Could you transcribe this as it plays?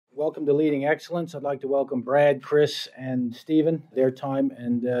Welcome to Leading Excellence. I'd like to welcome Brad, Chris, and Stephen, their time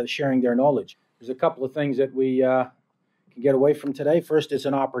and sharing their knowledge. There's a couple of things that we can get away from today. First, it's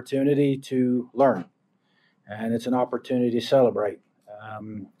an opportunity to learn, and it's an opportunity to celebrate.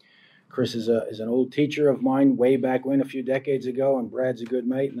 Chris is an old teacher of mine way back when, a few decades ago, and Brad's a good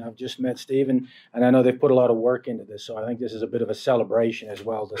mate, and I've just met Stephen, and I know they've put a lot of work into this, so I think this is a bit of a celebration as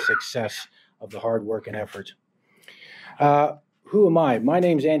well, the success of the hard work and effort. Who am I? My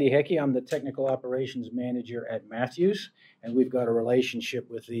name's Andy Hecky. I'm the Technical Operations Manager at Matthews, and we've got a relationship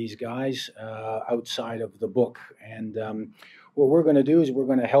with these guys outside of the book. And what we're going to do is we're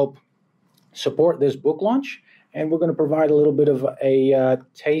going to help support this book launch, and we're going to provide a little bit of a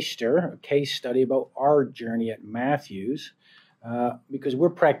taster, a case study about our journey at Matthews, because we're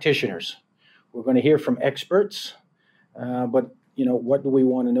practitioners. We're going to hear from experts, but what do we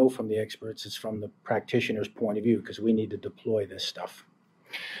want to know from the experts? It's from the practitioner's point of view, because we need to deploy this stuff.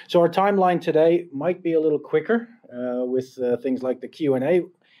 So our timeline today might be a little quicker with things like the Q&A.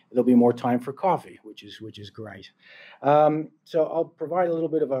 There'll be more time for coffee, which is great. So I'll provide a little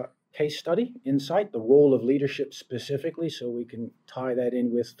bit of a case study insight, the role of leadership specifically, so we can tie that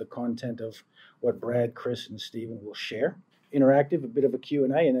in with the content of what Brad, Chris, and Stephen will share. Interactive, a bit of a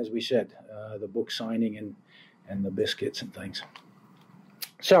Q&A, and as we said, the book signing and the biscuits and things.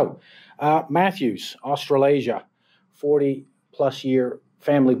 So, Matthews, Australasia, 40-plus year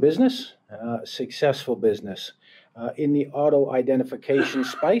family business, successful business in the auto identification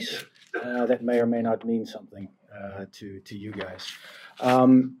space. That may or may not mean something to you guys.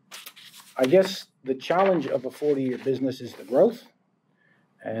 I guess the challenge of a 40-year business is the growth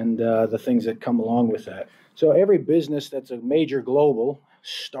and the things that come along with that. So every business that's a major global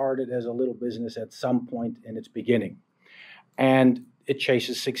started as a little business at some point in its beginning, and it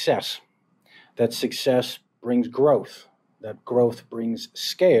chases success. That success brings growth. That growth brings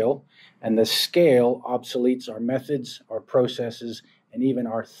scale, and the scale obsoletes our methods, our processes, and even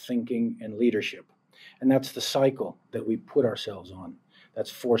our thinking and leadership. And that's the cycle that we put ourselves on.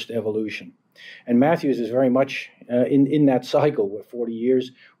 That's forced evolution. And Matthews is very much in that cycle. Where 40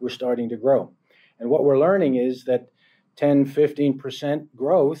 years, we're starting to grow. And what we're learning is that 10, 15%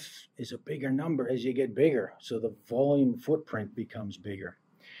 growth is a bigger number as you get bigger. So the volume footprint becomes bigger.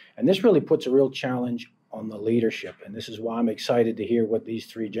 And this really puts a real challenge on the leadership. And this is why I'm excited to hear what these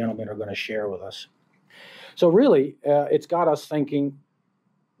three gentlemen are going to share with us. So really, it's got us thinking,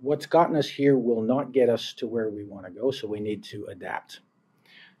 what's gotten us here will not get us to where we want to go. So we need to adapt.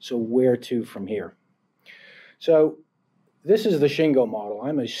 So where to from here? So this is the Shingo model.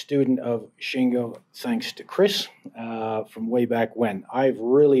 I'm a student of Shingo thanks to Chris from way back when. I've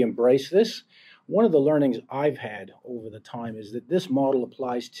really embraced this. One of the learnings I've had over the time is that this model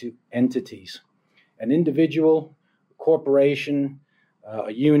applies to entities, an individual, a corporation,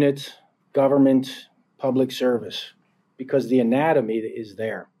 a unit, government, public service, because the anatomy is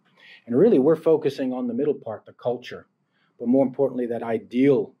there. And really, we're focusing on the middle part, the culture, but more importantly, that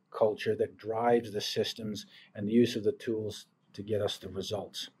ideal culture that drives the systems and the use of the tools to get us the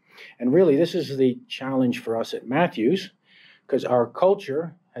results. And really, this is the challenge for us at Matthews, because our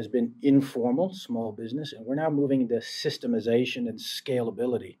culture has been informal, small business, and we're now moving into systemization and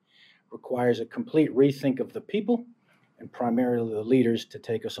scalability. It requires a complete rethink of the people and primarily the leaders to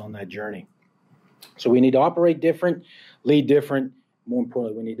take us on that journey. So we need to operate different, lead different. More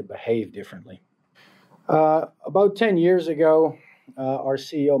importantly, we need to behave differently. About 10 years ago, our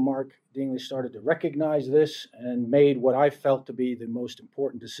CEO, Mark Dingley, started to recognize this and made what I felt to be the most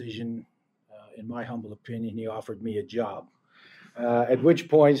important decision. In my humble opinion, he offered me a job, at which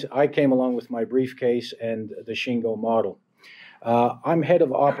point I came along with my briefcase and the Shingo model. I'm head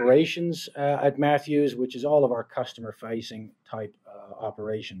of operations at Matthews, which is all of our customer-facing type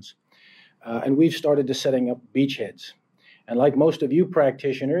operations. And we've started to setting up beachheads. And like most of you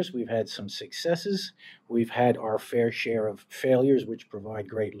practitioners, we've had some successes. We've had our fair share of failures, which provide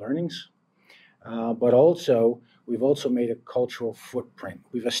great learnings. But also, we've also made a cultural footprint.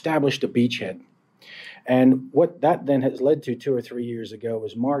 We've established a beachhead. And what that then has led to 2 or 3 years ago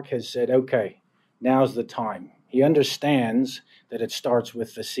is Mark has said, okay, now's the time. He understands that it starts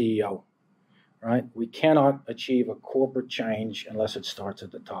with the CEO, right? We cannot achieve a corporate change unless it starts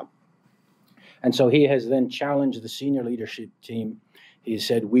at the top. And so he has then challenged the senior leadership team. He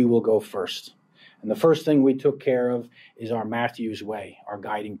said, we will go first. And the first thing we took care of is our Matthews way, our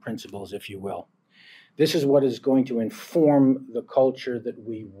guiding principles, if you will. This is what is going to inform the culture that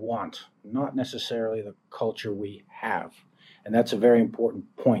we want, not necessarily the culture we have. And that's a very important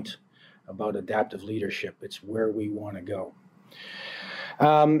point about adaptive leadership. It's where we want to go.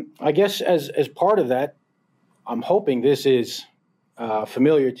 I guess as part of that, I'm hoping this is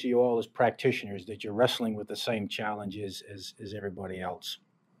familiar to you all as practitioners, that you're wrestling with the same challenges as everybody else.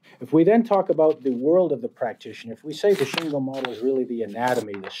 If we then talk about the world of the practitioner, if we say the shingle model is really the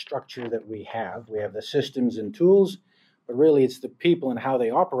anatomy, the structure that we have the systems and tools, but really it's the people and how they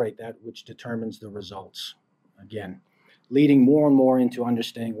operate that which determines the results. Again, leading more and more into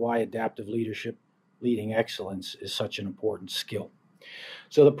understanding why adaptive leadership, leading excellence, is such an important skill.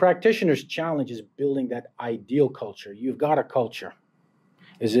 So the practitioner's challenge is building that ideal culture. You've got a culture.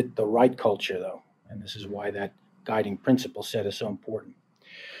 Is it the right culture, though? And this is why that guiding principle set is so important.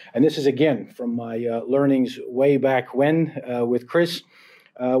 And this is, again, from my learnings way back when with Chris.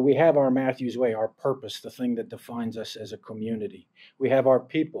 We have our Matthew's Way, our purpose, the thing that defines us as a community. We have our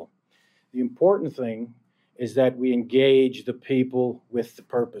people. The important thing is that we engage the people with the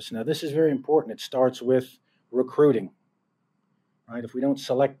purpose. Now, this is very important. It starts with recruiting, right? If we don't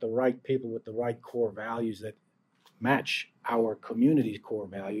select the right people with the right core values that match our community's core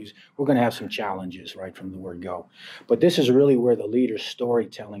values, we're going to have some challenges right from the word go. But this is really where the leader's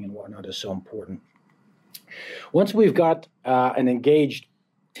storytelling and whatnot is so important. Once we've got an engaged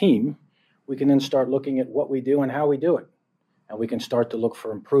team, we can then start looking at what we do and how we do it. And we can start to look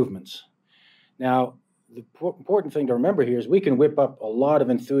for improvements. Now, the important thing to remember here is we can whip up a lot of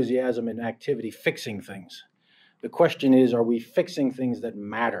enthusiasm and activity fixing things. The question is, are we fixing things that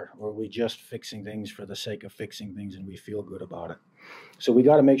matter, or are we just fixing things for the sake of fixing things and we feel good about it? So we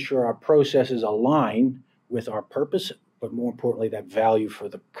got to make sure our processes align with our purpose, but more importantly, that value for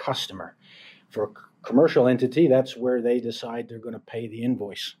the customer. For a commercial entity, that's where they decide they're going to pay the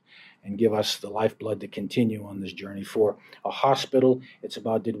invoice and give us the lifeblood to continue on this journey. For a hospital, it's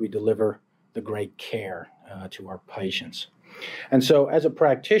about, did we deliver the great care to our patients? And so as a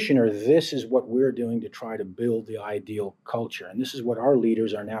practitioner, this is what we're doing to try to build the ideal culture. And this is what our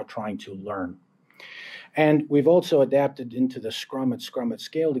leaders are now trying to learn. And we've also adapted into the Scrum at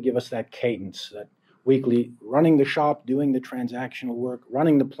Scale to give us that cadence, that weekly running the shop, doing the transactional work,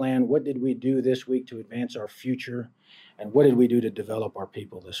 running the plan. What did we do this week to advance our future? And what did we do to develop our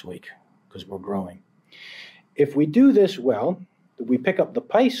people this week? Because we're growing. If we do this well, we pick up the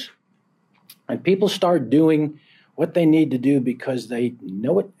pace and people start doing what they need to do because they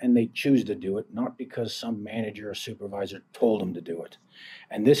know it and they choose to do it, not because some manager or supervisor told them to do it.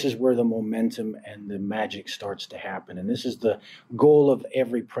 And this is where the momentum and the magic starts to happen. And this is the goal of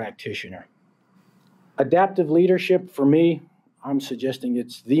every practitioner. Adaptive leadership, for me, I'm suggesting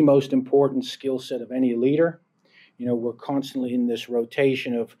it's the most important skill set of any leader. You know, we're constantly in this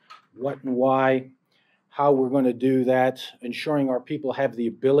rotation of what and why, how we're going to do that, ensuring our people have the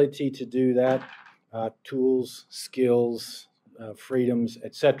ability to do that. Tools, skills, freedoms,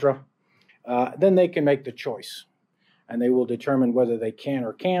 etc. Then they can make the choice. And they will determine whether they can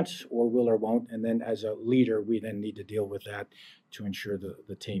or can't, or will or won't. And then as a leader, we then need to deal with that to ensure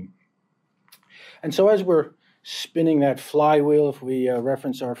the team. And so as we're spinning that flywheel, if we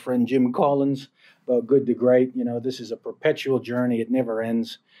reference our friend Jim Collins about good to great, you know, this is a perpetual journey. It never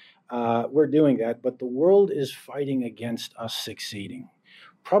ends. We're doing that. But the world is fighting against us succeeding.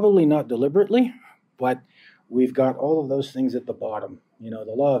 Probably not deliberately, but we've got all of those things at the bottom. You know,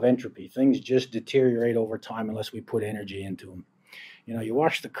 the law of entropy. Things just deteriorate over time unless we put energy into them. You know, you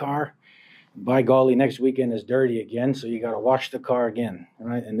wash the car, by golly, next weekend is dirty again, so you got to wash the car again,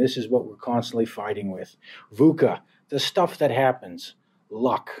 right? And this is what we're constantly fighting with. VUCA, the stuff that happens.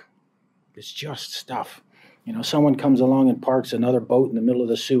 Luck. It's just stuff. You know, someone comes along and parks another boat in the middle of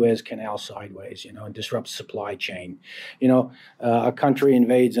the Suez Canal sideways, you know, and disrupts supply chain. You know, a country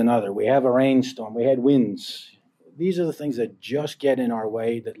invades another. We have a rainstorm. We had winds. These are the things that just get in our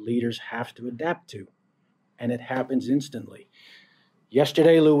way that leaders have to adapt to. And it happens instantly.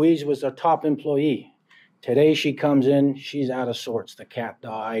 Yesterday, Louise was a top employee. Today, she comes in, she's out of sorts. The cat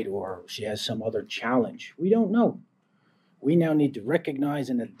died or she has some other challenge. We don't know. We now need to recognize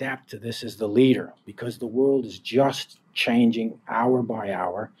and adapt to this as the leader because the world is just changing hour by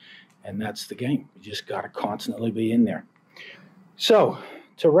hour, and that's the game. We just got to constantly be in there. So,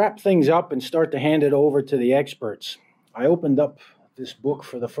 to wrap things up and start to hand it over to the experts, I opened up this book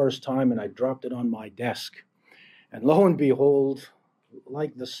for the first time and I dropped it on my desk. And lo and behold,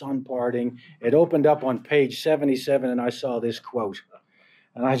 like the sun parting, it opened up on page 77 and I saw this quote.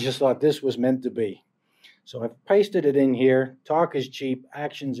 And I just thought this was meant to be. So I've pasted it in here. Talk is cheap.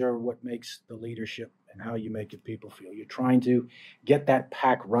 Actions are what makes the leadership and how you make your people feel. You're trying to get that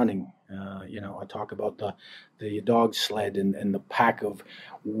pack running. You know, I talk about the dog sled and the pack of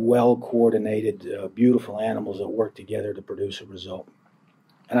well-coordinated, beautiful animals that work together to produce a result.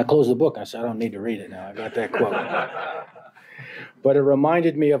 And I closed the book. I said, I don't need to read it now. I got that quote. But it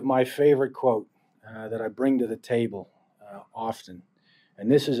reminded me of my favorite quote that I bring to the table often.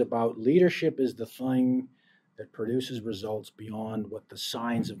 And this is about leadership is the thing that produces results beyond what the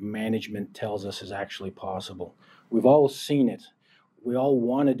science of management tells us is actually possible. We've all seen it. We all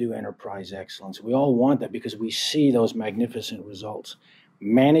want to do enterprise excellence. We all want that because we see those magnificent results.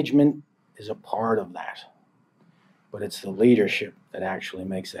 Management is a part of that, but it's the leadership that actually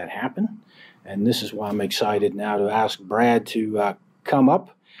makes that happen. And this is why I'm excited now to ask Brad to come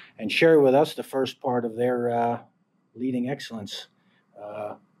up and share with us the first part of their leading excellence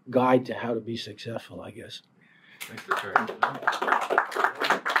guide to how to be successful, I guess. Thanks for sharing.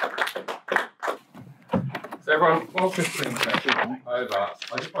 So everyone, while Chris brings that over,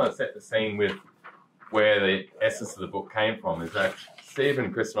 I just want to set the scene with where the essence of the book came from. Is that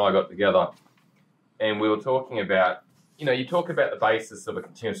Stephen, Chris and I got together and we were talking about, you talk about the basis of a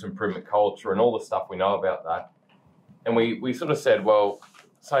continuous improvement culture and all the stuff we know about that. And we sort of said, well,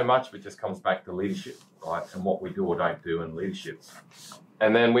 so much of it just comes back to leadership, right? And what we do or don't do in leadership.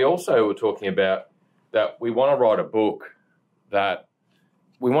 And then we also were talking about that we want to write a book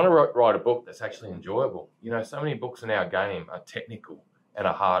that's actually enjoyable. So many books in our game are technical and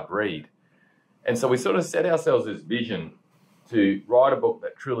a hard read. And so we sort of set ourselves this vision to write a book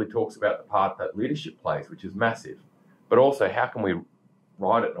that truly talks about the part that leadership plays, which is massive, but also how can we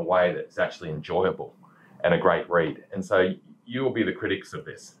write it in a way that's actually enjoyable and a great read. And so you will be the critics of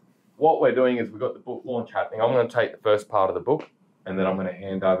this. What we're doing is we've got the book launch happening. I'm going to take the first part of the book and then I'm going to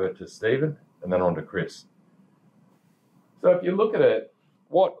hand over to Stephen and then on to Chris. So if you look at it,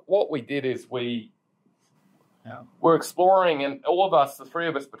 what we did is we're exploring, and all of us, the three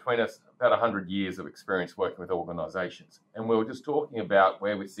of us between us, about 100 years of experience working with organisations. And we were just talking about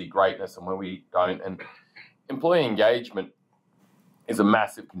where we see greatness and where we don't. And employee engagement is a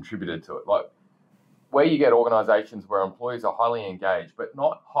massive contributor to it. Like where you get organisations where employees are highly engaged, but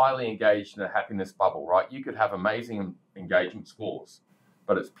not highly engaged in a happiness bubble, right? You could have amazing engagement scores,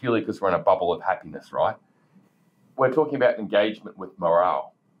 but it's purely because we're in a bubble of happiness, right? We're talking about engagement with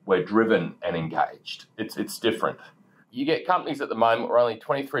morale. We're driven and engaged. It's different. You get companies at the moment where only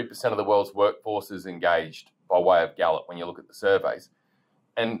 23% of the world's workforce is engaged by way of Gallup when you look at the surveys.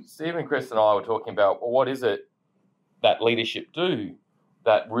 And Stephen, Chris and I were talking about, well, what is it that leadership do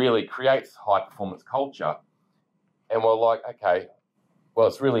that really creates high-performance culture? And we're like, okay, well,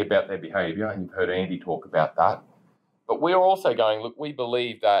 it's really about their behaviour, and you've heard Andy talk about that. But we're also going, look, we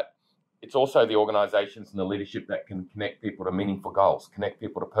believe that it's also the organisations and the leadership that can connect people to meaningful goals, connect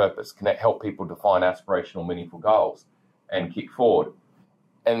people to purpose, help people define aspirational, meaningful goals and kick forward.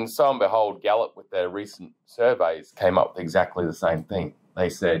 And so and behold, Gallup, with their recent surveys, came up with exactly the same thing. They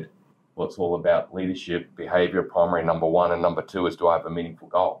said, well, it's all about leadership, behaviour, primary number one, and number two is, do I have a meaningful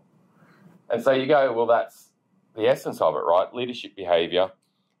goal? And so you go, well, that's the essence of it, right? Leadership, behaviour,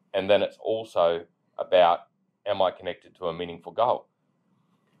 and then it's also about, am I connected to a meaningful goal?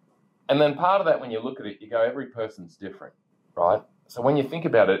 And then part of that, when you look at it, you go, every person's different, right? So when you think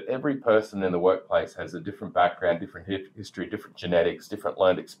about it, every person in the workplace has a different background, different history, different genetics, different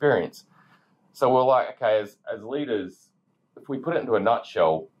learned experience. So we're like, okay, as leaders, if we put it into a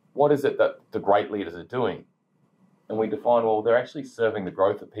nutshell, what is it that the great leaders are doing? And we define, well, they're actually serving the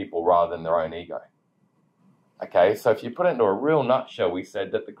growth of people rather than their own ego. Okay, so if you put it into a real nutshell, we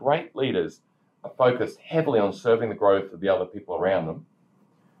said that the great leaders are focused heavily on serving the growth of the other people around them.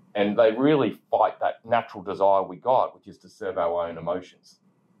 And they really fight that natural desire we got, which is to serve our own emotions.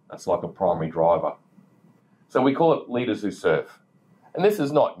 That's like a primary driver. So we call it leaders who serve. And this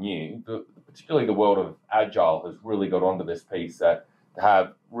is not new. Particularly the world of Agile has really got onto this piece that to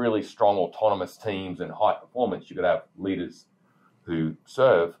have really strong autonomous teams and high performance, you've got to have leaders who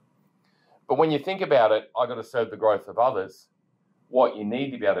serve. But when you think about it, I've got to serve the growth of others. What you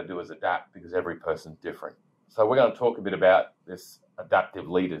need to be able to do is adapt because every person's different. So we're going to talk a bit about this adaptive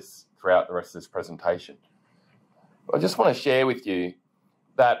leaders throughout the rest of this presentation. I just want to share with you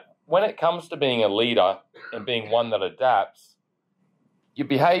that when it comes to being a leader and being one that adapts, your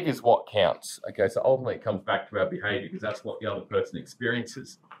behaviour is what counts. Okay, so ultimately it comes back to our behaviour because that's what the other person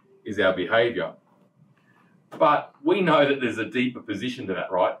experiences, is our behaviour. But we know that there's a deeper position to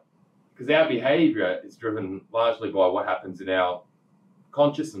that, right? Because our behaviour is driven largely by what happens in our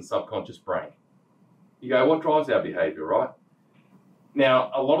conscious and subconscious brain. You go, what drives our behaviour, right?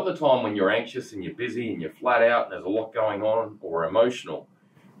 Now, a lot of the time when you're anxious and you're busy and you're flat out and there's a lot going on or emotional,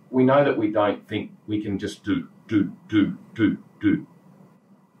 we know that we don't think we can just do.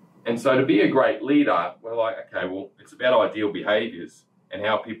 And so to be a great leader, we're like, okay, well, it's about ideal behaviours and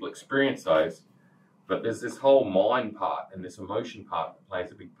how people experience those, but there's this whole mind part and this emotion part that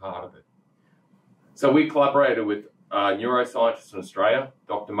plays a big part of it. So we collaborated with a neuroscientist in Australia,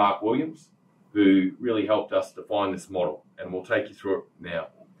 Dr. Mark Williams, who really helped us define this model, and we'll take you through it now.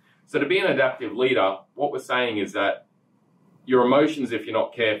 So to be an adaptive leader, what we're saying is that your emotions, if you're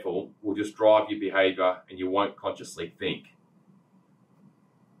not careful, will just drive your behavior and you won't consciously think.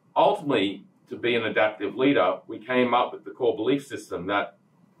 Ultimately, to be an adaptive leader, we came up with the core belief system that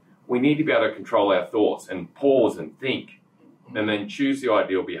we need to be able to control our thoughts and pause and think and then choose the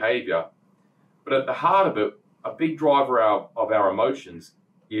ideal behavior. But at the heart of it, a big driver of our emotions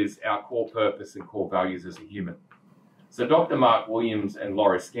is our core purpose and core values as a human. So Dr. Mark Williams and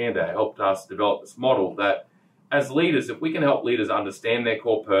Laurie Skander helped us develop this model that as leaders, if we can help leaders understand their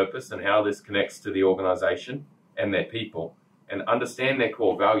core purpose and how this connects to the organization and their people and understand their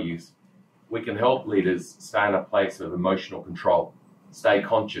core values, we can help leaders stay in a place of emotional control, stay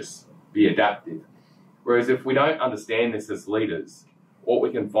conscious, be adaptive. Whereas if we don't understand this as leaders, what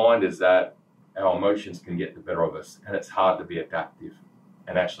we can find is that our emotions can get the better of us and it's hard to be adaptive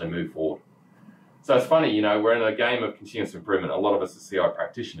and actually move forward. So it's funny, we're in a game of continuous improvement. A lot of us are CI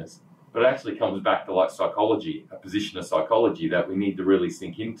practitioners, but it actually comes back to like psychology, a position of psychology that we need to really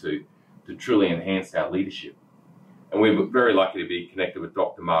sink into to truly enhance our leadership. And we're very lucky to be connected with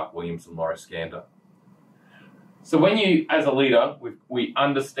Dr. Mark Williams and Laurie Skander. So when you, as a leader, we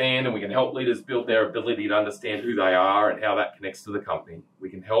understand and we can help leaders build their ability to understand who they are and how that connects to the company. We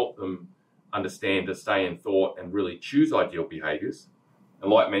can help them understand to stay in thought and really choose ideal behaviours. And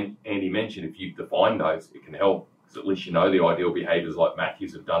like Andy mentioned, if you define those, it can help, because at least you know the ideal behaviours like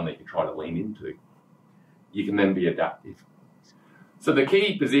Matthews have done that you're trying to lean into. You can then be adaptive. So the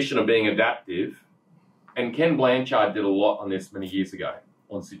key position of being adaptive, and Ken Blanchard did a lot on this many years ago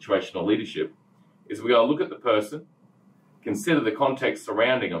on situational leadership, is we got to look at the person, consider the context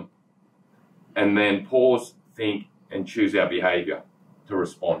surrounding them, and then pause, think, and choose our behaviour to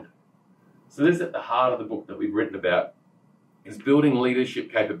respond. So this is at the heart of the book that we've written about, is building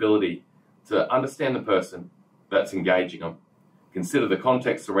leadership capability to understand the person that's engaging them, consider the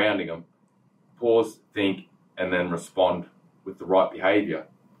context surrounding them, pause, think, and then respond with the right behaviour.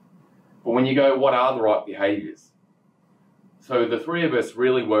 But when you go, what are the right behaviours? So the three of us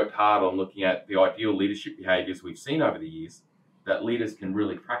really worked hard on looking at the ideal leadership behaviours we've seen over the years that leaders can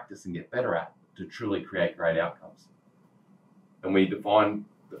really practice and get better at to truly create great outcomes. And we defined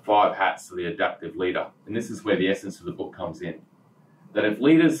the 5 hats of the adaptive leader. And this is where the essence of the book comes in. That if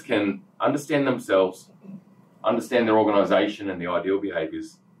leaders can understand themselves, understand their organisation and the ideal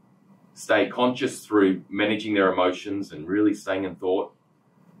behaviours, stay conscious through managing their emotions and really staying in thought.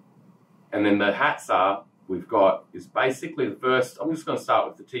 And then the hats we've got is basically the first, I'm just going to start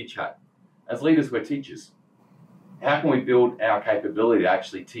with the teach hat. As leaders, we're teachers. How can we build our capability to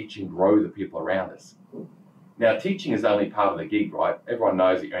actually teach and grow the people around us? Now, teaching is only part of the gig, right? Everyone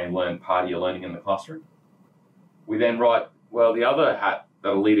knows that you're going to learn part of your learning in the classroom. We then write, well, the other hat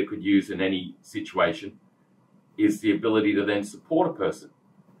that a leader could use in any situation is the ability to then support a person.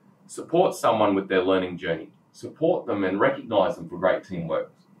 Support someone with their learning journey. Support them and recognise them for great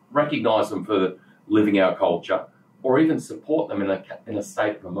teamwork. Recognise them for living our culture, or even support them in a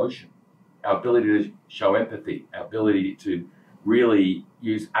state of emotion. Our ability to show empathy, our ability to really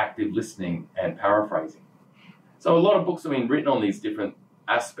use active listening and paraphrasing. So a lot of books have been written on these different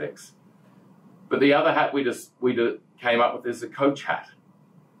aspects. But the other hat we came up with is the coach hat.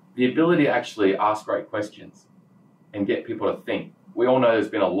 The ability to actually ask great questions and get people to think. We all know there's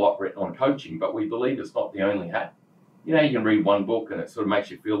been a lot written on coaching, but we believe it's not the only hat. You can read one book and it sort of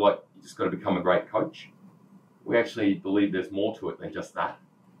makes you feel like you just got to become a great coach. We actually believe there's more to it than just that.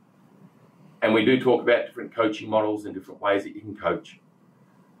 And we do talk about different coaching models and different ways that you can coach.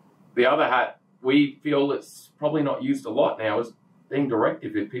 The other hat, we feel it's probably not used a lot now, is being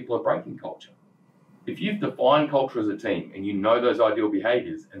directive if people are breaking culture. If you've defined culture as a team and you know those ideal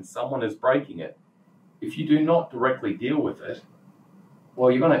behaviours and someone is breaking it, if you do not directly deal with it,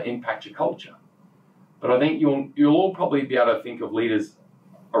 well, you're going to impact your culture. But I think you'll all probably be able to think of leaders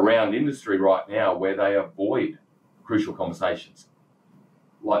around industry right now where they avoid crucial conversations.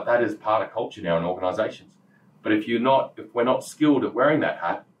 Like that is part of culture now in organisations. But if we're not skilled at wearing that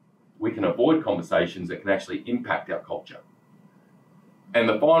hat, we can avoid conversations that can actually impact our culture. And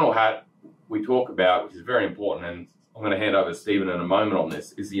the final hat we talk about, which is very important, and I'm going to hand over to Stephen in a moment on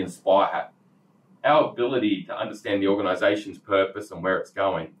this, is the inspire hat. Our ability to understand the organisation's purpose and where it's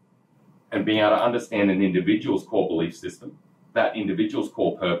going, and being able to understand an individual's core belief system, that individual's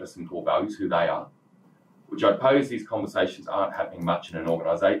core purpose and core values, who they are, which I pose these conversations aren't happening much in an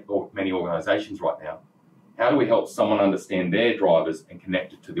organisation or many organisations right now. How do we help someone understand their drivers and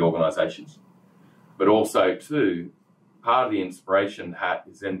connect it to the organisations? But also, too, part of the inspiration hat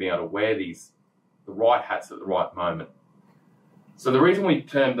is then being able to wear the right hats at the right moment. So the reason we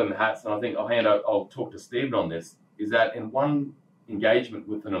termed them hats, and I think I'll talk to Stephen on this, is that in one engagement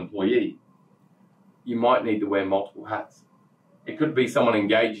with an employee, you might need to wear multiple hats. It could be someone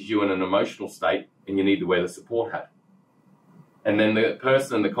engages you in an emotional state and you need to wear the support hat. And then the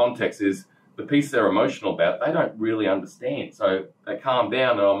person in the context is the piece they're emotional about, they don't really understand. So they calm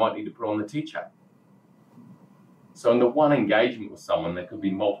down and I might need to put on the teach hat. So in the one engagement with someone, there could be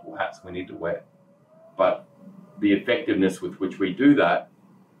multiple hats we need to wear. But the effectiveness with which we do that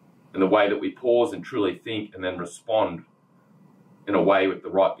and the way that we pause and truly think and then respond in a way with the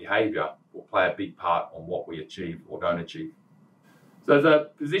right behaviour will play a big part on what we achieve or don't achieve. So there's a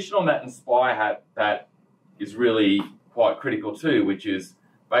position on that Inspire hat that is really quite critical too, which is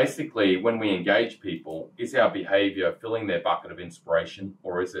basically when we engage people, is our behaviour filling their bucket of inspiration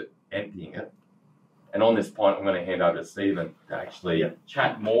or is it emptying it? And on this point, I'm going to hand over to Stephen to actually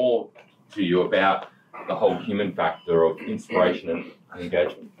chat more to you about the whole human factor of inspiration and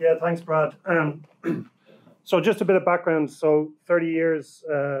engagement. Yeah, thanks, Brad. So just a bit of background. So 30 years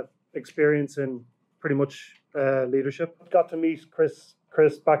experience in pretty much leadership. Got to meet Chris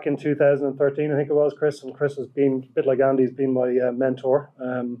back in 2013, I think it was, Chris. And Chris has been, a bit like Andy, has been my mentor.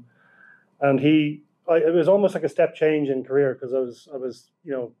 And it was almost like a step change in career because I was,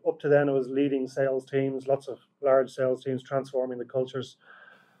 up to then I was leading sales teams, lots of large sales teams, transforming the cultures.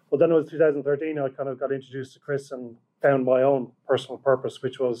 But then it was 2013, I kind of got introduced to Chris and found my own personal purpose,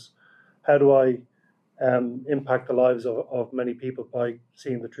 which was how do I impact the lives of many people by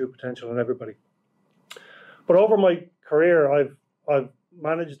seeing the true potential in everybody. But over my career, I've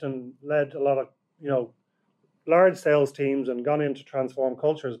managed and led a lot of, large sales teams and gone in to transform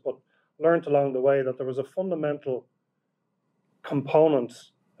cultures, but learned along the way that there was a fundamental component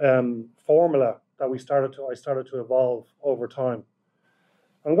formula that I started to evolve over time.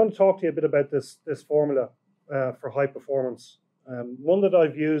 I'm going to talk to you a bit about this formula for high performance, one that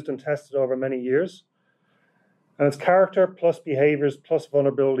I've used and tested over many years. And it's character plus behaviors plus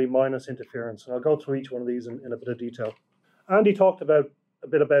vulnerability minus interference. And I'll go through each one of these in a bit of detail. Andy talked a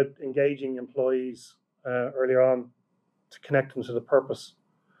bit about engaging employees earlier on to connect them to the purpose.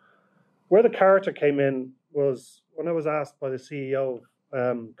 Where the character came in was when I was asked by the CEO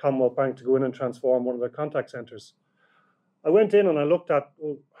of Commonwealth Bank to go in and transform one of their contact centres. I went in and I looked at,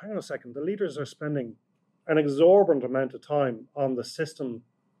 well, hang on a second, the leaders are spending an exorbitant amount of time on the system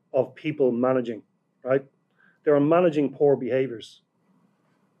of people managing, right? They were managing poor behaviours.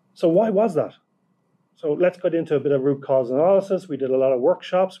 So why was that? So let's get into a bit of root cause analysis. We did a lot of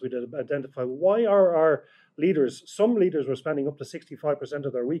workshops. We did identify why are our leaders, some leaders were spending up to 65%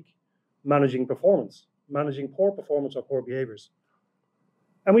 of their week managing performance, managing poor performance or poor behaviours.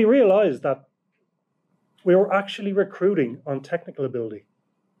 And we realised that we were actually recruiting on technical ability,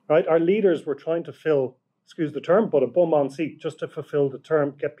 right? Our leaders were trying to fill, excuse the term, but a bum on seat just to fulfill the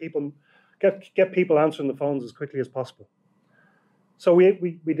term, get people answering the phones as quickly as possible. So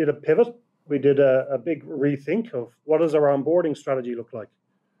we did a pivot. We did a big rethink of what does our onboarding strategy look like.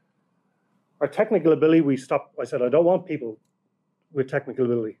 Our technical ability, we stopped. I said, I don't want people with technical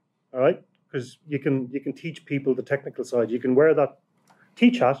ability, all right? Because you can teach people the technical side. You can wear that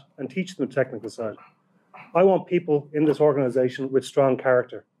teach hat and teach them the technical side. I want people in this organization with strong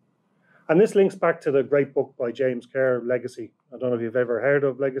character. And this links back to the great book by James Kerr, Legacy. I don't know if you've ever heard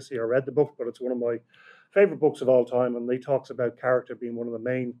of Legacy or read the book, but it's one of my favorite books of all time. And he talks about character being one of the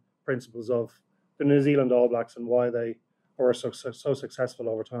main principles of the New Zealand All Blacks and why they are so successful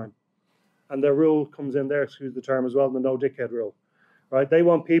over time. And their rule comes in there, excuse the term as well, the no dickhead rule, right? They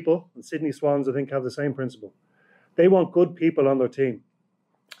want people, and Sydney Swans, I think, have the same principle. They want good people on their team.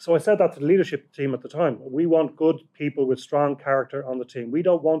 So I said that to the leadership team at the time. We want good people with strong character on the team. We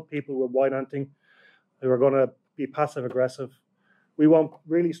don't want people with white-anting who are going to be passive-aggressive. We want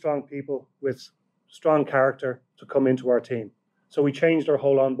really strong people with strong character to come into our team. So we changed our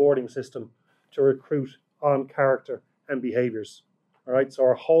whole onboarding system to recruit on character and behaviours. All right, so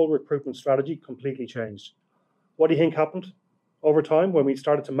our whole recruitment strategy completely changed. What do you think happened over time when we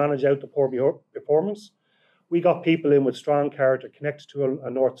started to manage out the poor performance? We got people in with strong character, connected to a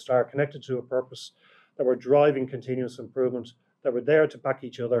North Star, connected to a purpose, that were driving continuous improvement, that were there to back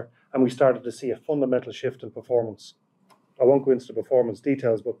each other, and we started to see a fundamental shift in performance. I won't go into the performance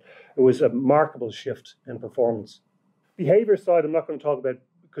details, but it was a remarkable shift in performance. Behaviour side, I'm not going to talk about,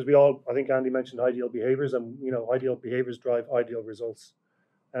 because I think Andy mentioned ideal behaviours, and ideal behaviours drive ideal results.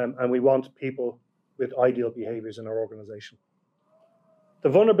 And we want people with ideal behaviours in our organisation. The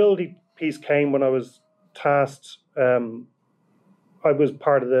vulnerability piece came when I was tasked. I was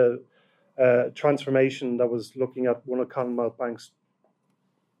part of the transformation that was looking at one of Commonwealth Bank's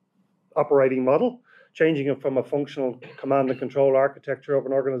operating model changing it from a functional command and control architecture of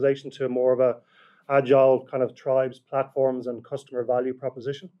an organization to more of a agile kind of tribes, platforms, and customer value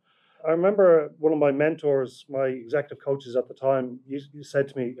proposition. I remember one of my mentors, my executive coaches at the time, he said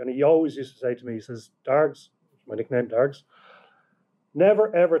to me, and he always used to say to me, he says, Dargs, my nickname Dargs,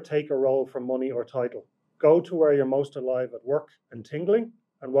 never ever take a role for money or title. Go to where you're most alive at work and tingling,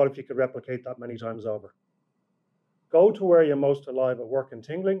 and what if you could replicate that many times over? Go to where you're most alive at work and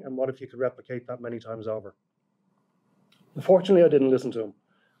tingling, and what if you could replicate that many times over? Unfortunately, I didn't listen to him.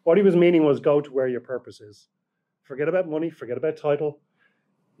 What he was meaning was go to where your purpose is. Forget about money, forget about title.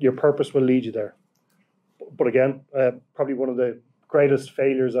 Your purpose will lead you there. But again, probably one of the greatest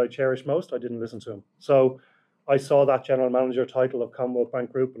failures I cherish most, I didn't listen to him. So I saw that general manager title of Commonwealth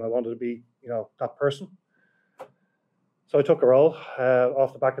Bank Group, and I wanted to be, that person. So I took a role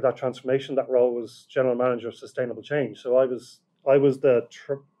off the back of that transformation. That role was general manager of sustainable change. So I was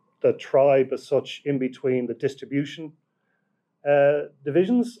the tribe as such in between the distribution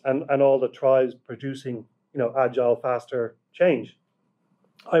divisions and all the tribes producing, agile, faster change.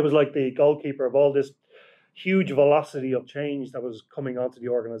 I was like the goalkeeper of all this huge velocity of change that was coming onto the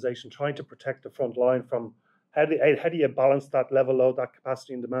organization, trying to protect the front line from how do you balance that level load, that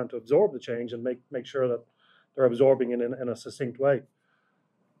capacity and demand to absorb the change and make sure that they're absorbing it in a succinct way.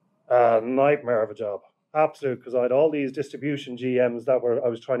 Nightmare of a job, absolute, because I had all these distribution GMs that I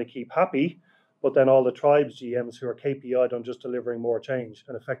was trying to keep happy, but then all the tribes GMs who are KPI'd on just delivering more change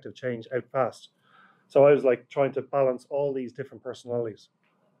and effective change out fast. So I was like trying to balance all these different personalities.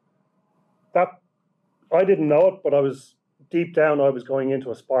 That I didn't know it, but I was deep down. I was going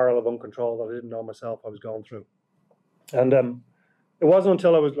into a spiral of uncontrol that I didn't know myself I was going through. And it wasn't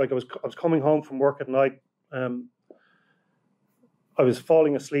until I was coming home from work at night. I was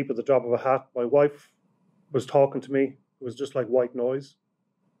falling asleep at the drop of a hat. My wife was talking to me. It was just like white noise.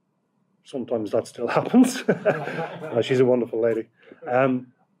 Sometimes that still happens. She's a wonderful lady.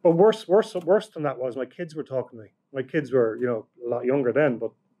 But worse than that was my kids were talking to me. My kids were, a lot younger then,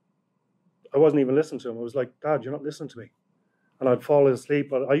 but I wasn't even listening to them. I was like, Dad, you're not listening to me. And I'd fall asleep.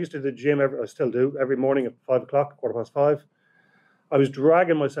 But I used to do the gym, I still do, every morning at 5 o'clock, 5:15. I was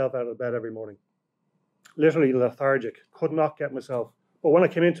dragging myself out of bed every morning. Literally lethargic, could not get myself. But when I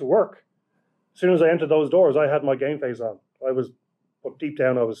came into work, as soon as I entered those doors, I had my game face on. But deep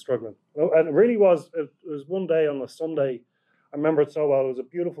down, I was struggling. And it really was, it was one day on a Sunday, I remember it so well. It was a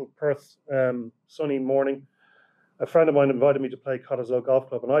beautiful Perth sunny morning. A friend of mine invited me to play Cottesloe Golf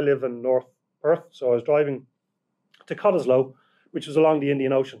Club, and I live in North Perth, so I was driving to Cottesloe, which is along the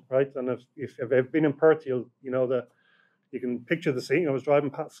Indian Ocean, right? And if you've been in Perth, you can picture the scene. I was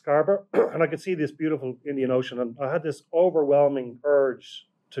driving past Scarborough, and I could see this beautiful Indian Ocean, and I had this overwhelming urge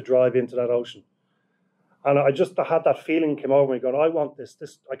to drive into that ocean. And I just had that feeling came over me, going, I want this.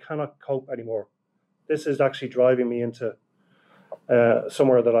 I cannot cope anymore. This is actually driving me into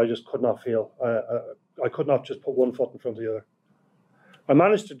somewhere that I just could not feel. I could not just put one foot in front of the other. I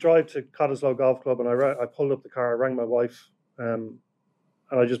managed to drive to Cottesloe Golf Club, and I pulled up the car, I rang my wife, and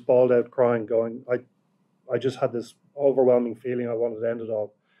I just bawled out crying, going, I just had this overwhelming feeling I wanted to end it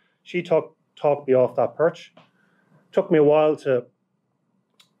all. She talked me off that perch. Took me a while to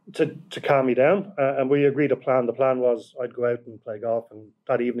calm me down, and we agreed a plan. The plan was I'd go out and play golf, and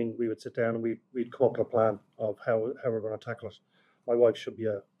that evening we would sit down and we'd come up with a plan of how we're going to tackle it. My wife should be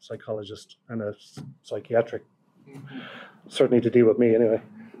a psychologist and a psychiatric, certainly to deal with me anyway.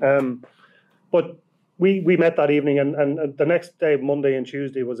 But we met that evening, and the next day, Monday and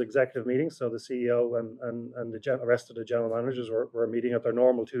Tuesday, was executive meetings. So the CEO and the rest of the general managers were meeting at their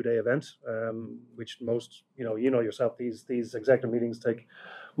normal 2-day event, which most, yourself, these executive meetings take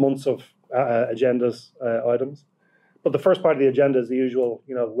months of agendas, items. But the first part of the agenda is the usual,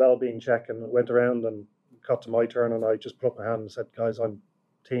 well-being check, and it went around and got to my turn, and I just put up my hand and said, guys, I'm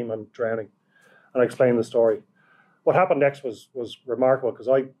drowning. And I explained the story. What happened next was remarkable, because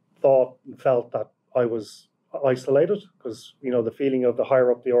I thought and felt that I was isolated, because, the feeling of the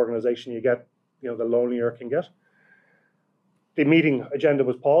higher up the organization you get, the lonelier it can get. The meeting agenda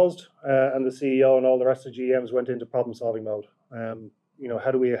was paused, and the CEO and all the rest of the GMs went into problem-solving mode.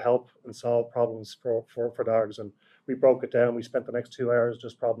 How do we help and solve problems for Dargs? And we broke it down. We spent the next 2 hours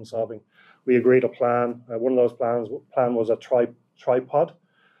just problem solving. We agreed a plan. One of those plan was a tripod,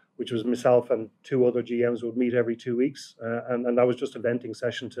 which was myself and 2 other GMs would meet every 2 weeks. And that was just a venting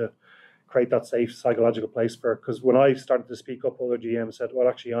session to create that safe psychological place because when I started to speak up, other GMs said, well,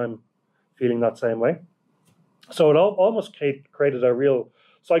 actually, I'm feeling that same way. So it almost created a real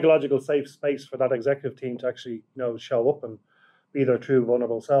psychological safe space for that executive team to actually, show up and be their true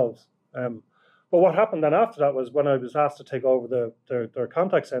vulnerable selves. But what happened then after that was when I was asked to take over their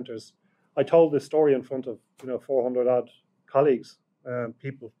contact centers, I told this story in front of 400 odd colleagues,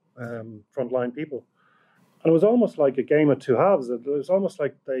 people, frontline people, and it was almost like a game of two halves. It was almost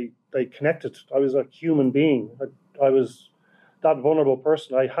like they connected. I was a human being. I was that vulnerable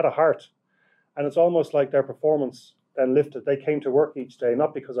person. I had a heart, and it's almost like their performance then lifted. They came to work each day,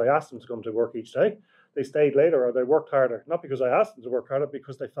 not because I asked them to come to work each day. They stayed later or they worked harder, not because I asked them to work harder,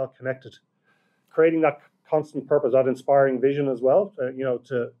 because they felt connected. Creating that constant purpose, that inspiring vision as well,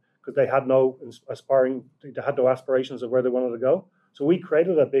 because they had no aspirations of where they wanted to go. So we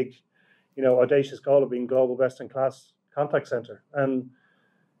created a big, audacious goal of being global best-in-class contact center. And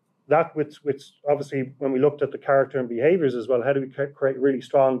that, which obviously, when we looked at the character and behaviors as well, how do we create really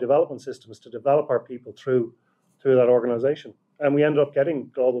strong development systems to develop our people through that organization? And we ended up getting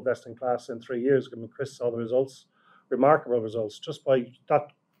global best-in-class in 3 years. I mean, Chris saw the results, remarkable results, just by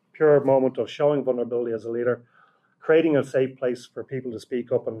that pure moment of showing vulnerability as a leader, creating a safe place for people to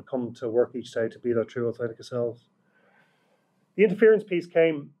speak up and come to work each day to be their true, authentic selves. The interference piece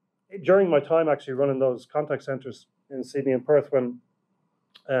came during my time actually running those contact centers in Sydney and Perth, when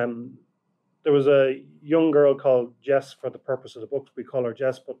there was a young girl called Jess, for the purpose of the book, we call her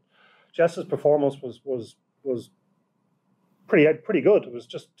Jess, but Jess's performance was pretty good. It was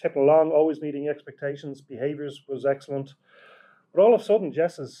just tipping along, always meeting expectations, behaviors was excellent. But all of a sudden,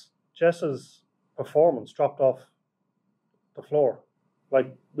 Jess's performance dropped off the floor.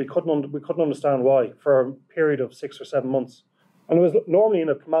 Like we couldn't understand why for a period of 6 or 7 months. And it was normally in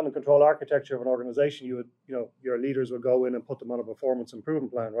a command and control architecture of an organization, your leaders would go in and put them on a performance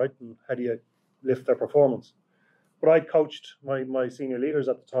improvement plan, right? And how do you lift their performance? But I coached my senior leaders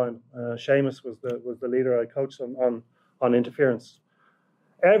at the time. Seamus was the leader I coached on interference.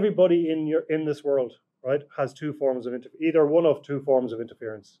 Everybody in this world, right, has two forms of either one of two forms of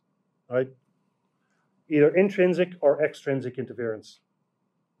interference, right? Either intrinsic or extrinsic interference.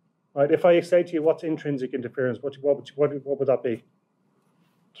 Right? If I say to you, what's intrinsic interference, what would that be?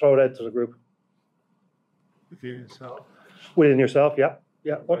 Throw it out to the group. Within yourself. Within yourself, yeah.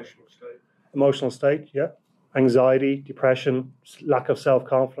 Emotional state. Emotional state, yeah. Anxiety, depression, lack of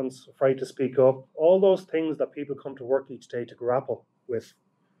self-confidence, afraid to speak up. All those things that people come to work each day to grapple with.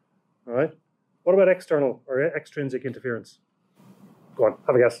 All right? What about external or extrinsic interference? Go on,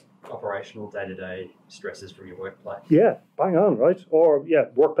 have a guess. Operational day-to-day stresses from your workplace. Yeah, bang on, right? Or,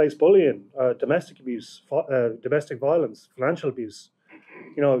 workplace bullying, domestic abuse, domestic violence, financial abuse,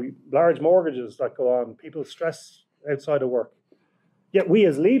 large mortgages that go on, people's stress outside of work. Yet we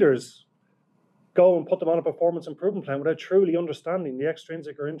as leaders go and put them on a performance improvement plan without truly understanding the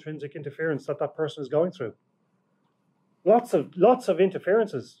extrinsic or intrinsic interference that person is going through. Lots of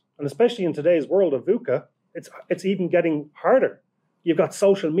interferences, and especially in today's world of VUCA, it's even getting harder. You've got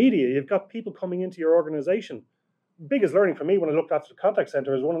social media. You've got people coming into your organization. Biggest learning for me when I looked after the contact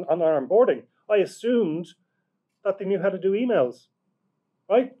center is on our onboarding. I assumed that they knew how to do emails,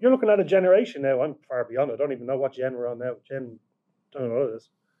 right? You're looking at a generation now. I'm far beyond it. I don't even know what gen we're on now. Don't know what it is.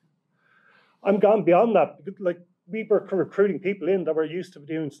 I'm gone beyond that. Like, we were recruiting people in that were used to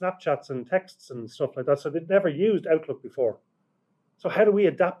doing Snapchats and texts and stuff like that. So they'd never used Outlook before. So how do we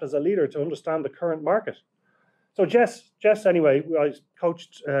adapt as a leader to understand the current market? So Jess, anyway, I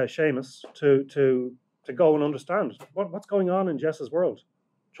coached Seamus to go and understand what's going on in Jess's world.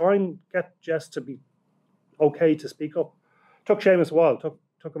 Try and get Jess to be okay to speak up. Took Seamus a while.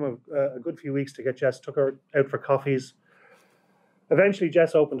 Took him a good few weeks to get Jess. Took her out for coffees. Eventually,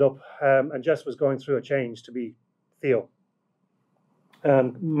 Jess opened up, and Jess was going through a change to be Theo.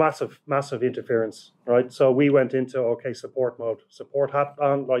 And massive interference, right? So we went into, support mode. Support hat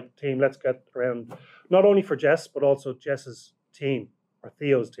on, like, team, let's get around, not only for Jess, but also Jess's team, or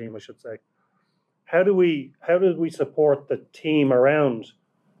Theo's team, I should say. How do we support the team around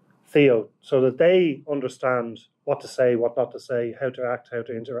Theo so that they understand what to say, what not to say, how to act, how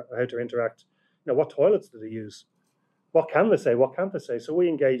to interact? What toilets do they use? What can they say? What can't they say? So we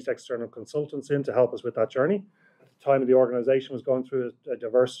engaged external consultants in to help us with that journey. At the time, the organization was going through a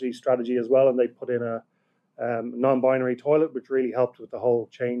diversity strategy as well, and they put in a non-binary toilet, which really helped with the whole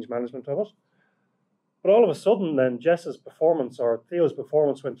change management of it. But all of a sudden, then, Jess's performance, or Theo's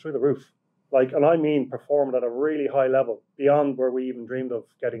performance, went through the roof. And I mean performed at a really high level, beyond where we even dreamed of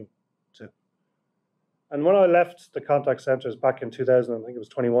getting to. And when I left the contact centers back in 2000, I think it was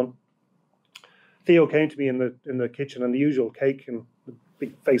 21, Theo came to me in the kitchen, and the usual cake and the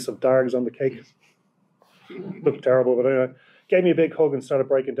big face of Dargs on the cake. Looked terrible, but anyway, gave me a big hug and started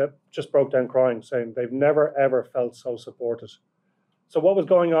broke down crying, saying they've never ever felt so supported. So what was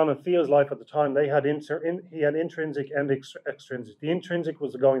going on in Theo's life at the time? He had intrinsic and extrinsic. The intrinsic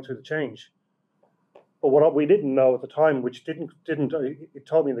was going through the change. But what we didn't know at the time, which didn't he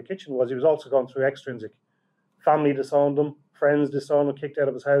told me in the kitchen, was he was also going through extrinsic. Family disowned him, friends disowned him, kicked out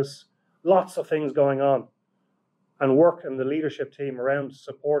of his house, lots of things going on. And work and the leadership team around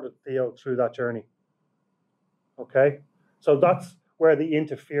supported Theo through that journey. Okay? So that's where the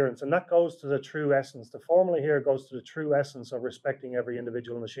interference, and that goes to the true essence. The formula here goes to the true essence of respecting every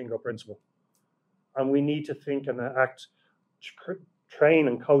individual in the Shingo principle. And we need to think and act, train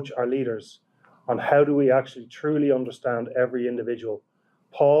and coach our leaders on how do we actually truly understand every individual.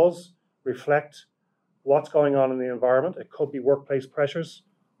 Pause, reflect what's going on in the environment. It could be workplace pressures.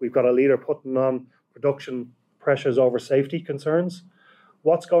 We've got a leader putting on production pressures over safety concerns.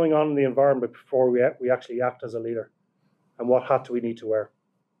 What's going on in the environment before we actually act as a leader? And what hat do we need to wear?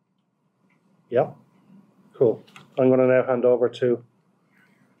 Yeah, cool. I'm going to now hand over to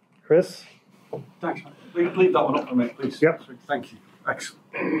Chris. Thanks, man. Leave that one up for me, please. Yep. Thank you.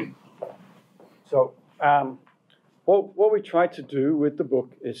 Excellent. So what we try to do with the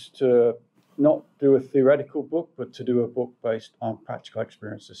book is to not do a theoretical book, but to do a book based on practical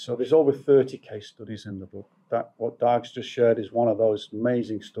experiences. So there's over 30 case studies in the book. That what Darg's just shared is one of those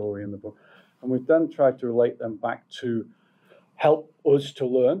amazing stories in the book. And we've then tried to relate them back to help us to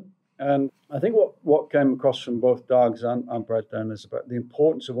learn. And I think what came across from both Darg's and Brad then is about the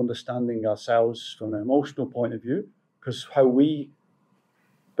importance of understanding ourselves from an emotional point of view, because how we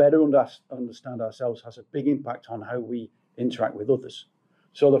better understand ourselves has a big impact on how we interact with others.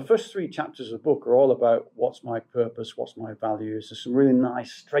 So the first 3 chapters of the book are all about what's my purpose, what's my values. There's some really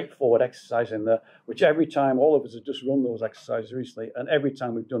nice, straightforward exercise in there, which every time, all of us have just run those exercises recently, and every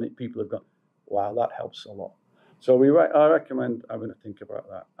time we've done it, people have gone, wow, that helps a lot. So I recommend having a think about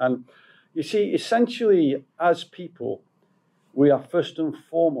that. And you see, essentially, as people, we are first and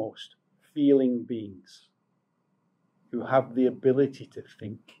foremost feeling beings who have the ability to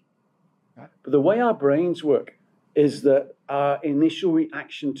think. But the way our brains work is that our initial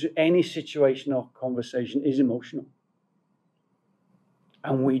reaction to any situation or conversation is emotional.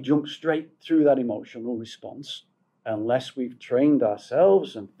 And we jump straight through that emotional response unless we've trained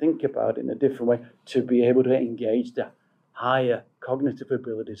ourselves and think about it in a different way to be able to engage the higher cognitive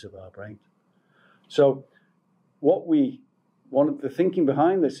abilities of our brain. So one of the thinking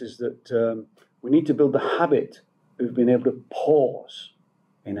behind this is that we need to build the habit of being able to pause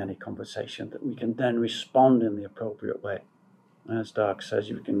in any conversation, that we can then respond in the appropriate way. As Dark says,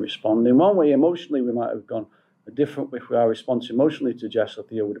 you can respond in one way. Emotionally, we might have gone a different, if our response emotionally to Jess or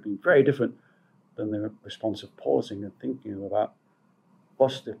Theo would have been very different than the response of pausing and thinking about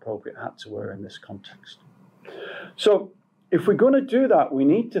what's the appropriate hat to wear in this context. So if we're going to do that, we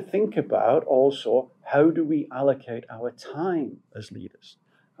need to think about also how do we allocate our time as leaders.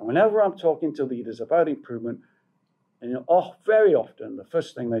 And whenever I'm talking to leaders about improvement, very often the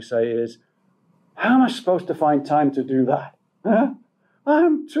first thing they say is, how am I supposed to find time to do that? Huh?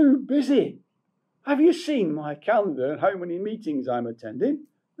 I'm too busy. Have you seen my calendar and how many meetings I'm attending?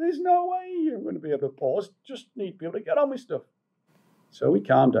 There's no way you're going to be able to pause. Just need people to get on with stuff. So we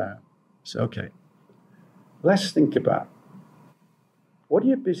calm down. It's okay. Let's think about, what are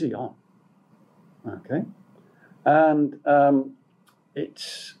you busy on? Okay. And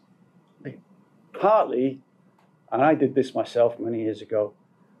it's partly, and I did this myself many years ago,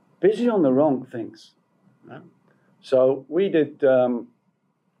 busy on the wrong things. Right? So we did,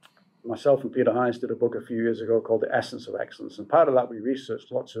 myself and Peter Hines did a book a few years ago called The Essence of Excellence. And part of that, we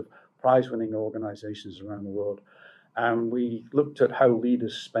researched lots of prize-winning organizations around the world. And we looked at how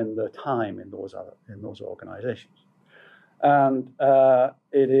leaders spend their time in those organizations. And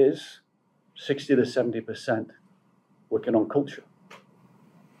it is 60 to 70% working on culture.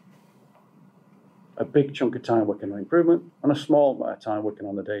 A big chunk of time working on improvement, and a small amount of time working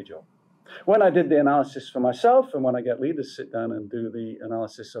on the day job. When I did the analysis for myself, and when I get leaders sit down and do the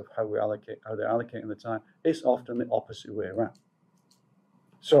analysis of how they're allocating the time, it's often the opposite way around.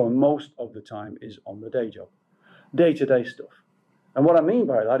 So most of the time is on the day job, day-to-day stuff. And what I mean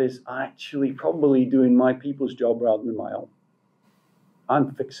by that is actually probably doing my people's job rather than my own.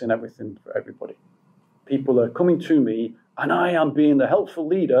 I'm fixing everything for everybody. People are coming to me, and I am being the helpful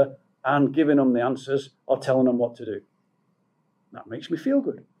leader and giving them the answers or telling them what to do. That makes me feel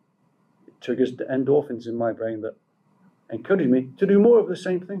good. It triggers the endorphins in my brain that encourage me to do more of the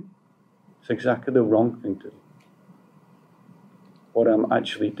same thing. It's exactly the wrong thing to do. What I'm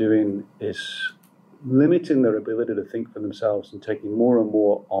actually doing is limiting their ability to think for themselves and taking more and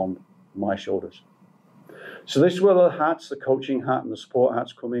more on my shoulders. So this is where the hats, the coaching hat and the support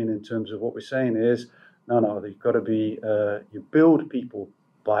hats come in terms of what we're saying is, no, they've got to be, you build people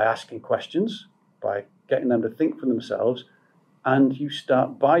by asking questions, by getting them to think for themselves, and you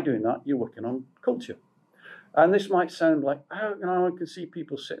start by doing that, you're working on culture. And this might sound like, oh, you know, I can see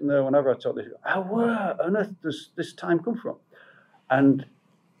people sitting there whenever I talk this, oh, where on earth does this time come from? And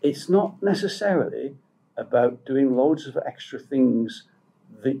it's not necessarily about doing loads of extra things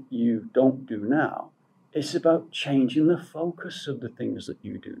that you don't do now. It's about changing the focus of the things that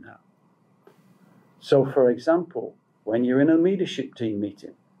you do now. So, for example, when you're in a leadership team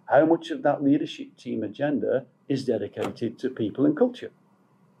meeting, how much of that leadership team agenda is dedicated to people and culture?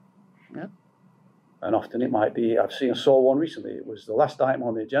 Yeah. And often it might be, I saw one recently, it was the last item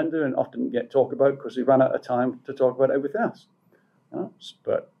on the agenda and often didn't get talked about because we ran out of time to talk about everything else.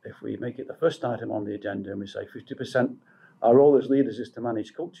 But if we make it the first item on the agenda and we say 50%, our role as leaders is to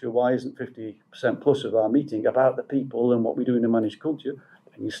manage culture, why isn't 50% plus of our meeting about the people and what we're doing to manage culture?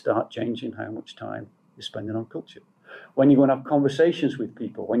 Then you start changing how much time you're spending on culture. When you go and have conversations with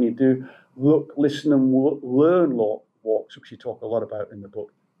people, when you do look, listen and learn walks, which you talk a lot about in the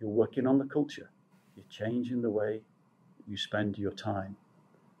book, you're working on the culture. You're changing the way you spend your time.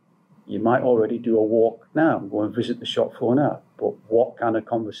 You might already do a walk now, go and visit the shop floor now, but what kind of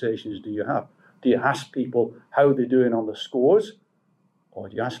conversations do you have? Do you ask people how they're doing on the scores, or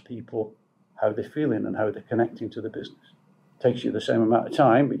do you ask people how they're feeling and how they're connecting to the business? It takes you the same amount of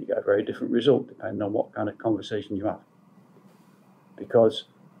time, but you get a very different result depending on what kind of conversation you have. Because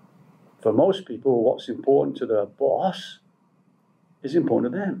for most people, what's important to their boss is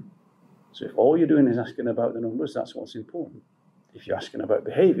important to them. So if all you're doing is asking about the numbers, that's what's important. If you're asking about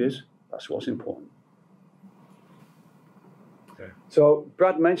behaviors, that's what's important. Okay. So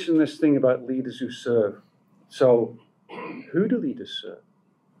Brad mentioned this thing about leaders who serve. So who do leaders serve?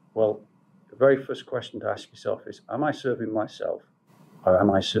 Well, the very first question to ask yourself is, am I serving myself or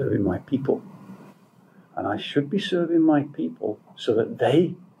am I serving my people? And I should be serving my people so that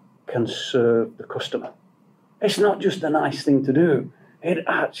they can serve the customer. It's not just a nice thing to do. It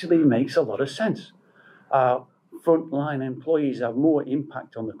actually makes a lot of sense. Frontline employees have more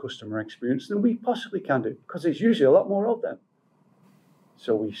impact on the customer experience than we possibly can do, because there's usually a lot more of them.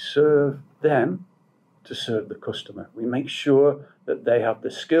 So we serve them to serve the customer. We make sure that they have the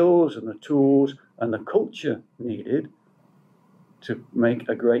skills and the tools and the culture needed to make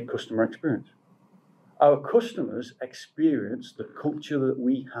a great customer experience. Our customers experience the culture that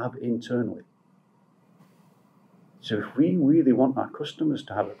we have internally. So if we really want our customers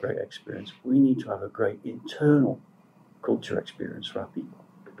to have a great experience, we need to have a great internal culture experience for our people.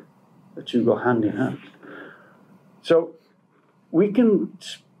 The two go hand in hand. So we can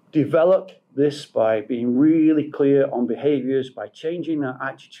develop this by being really clear on behaviors, by changing our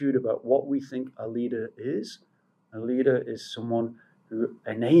attitude about what we think a leader is. A leader is someone who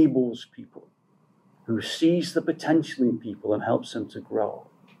enables people, who sees the potential in people and helps them to grow.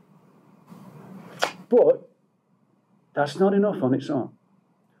 But that's not enough on its own.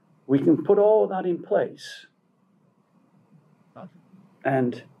 We can put all that in place,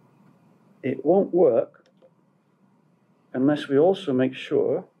 and it won't work unless we also make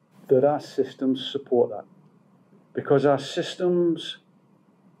sure that our systems support that. Because our systems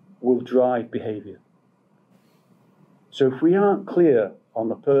will drive behavior. So if we aren't clear on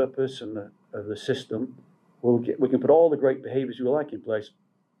the purpose and of the system, we can put all the great behaviors we like in place.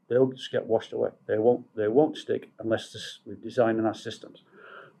 They'll just get washed away. They won't stick unless we've designed in our systems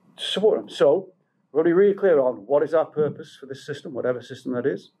to support them. So we've got to be really clear on what is our purpose for this system, whatever system that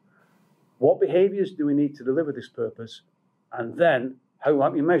is. What behaviors do we need to deliver this purpose? And then how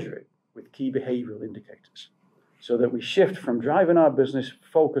might we measure it with key behavioral indicators? So that we shift from driving our business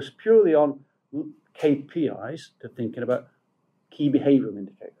focused purely on KPIs to thinking about key behavioral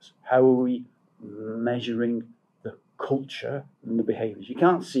indicators. How are we measuring the culture and the behaviors? You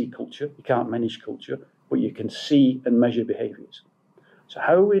can't see culture, you can't manage culture, but you can see and measure behaviors. So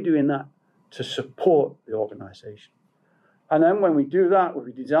how are we doing that to support the organization? And then when we do that, when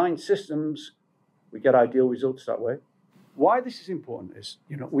we design systems, we get ideal results that way. Why this is important is,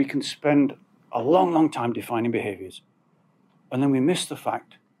 we can spend a long, long time defining behaviors, and then we miss the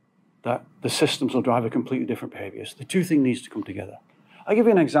fact that the systems will drive a completely different behaviors. The two things need to come together. I'll give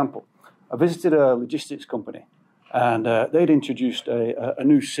you an example. I visited a logistics company, and they'd introduced a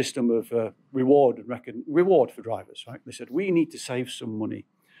new system of reward for drivers. Right? They said, we need to save some money.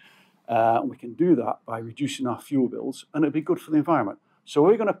 And we can do that by reducing our fuel bills, and it'll be good for the environment. So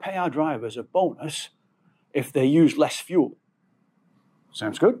we're going to pay our drivers a bonus if they use less fuel.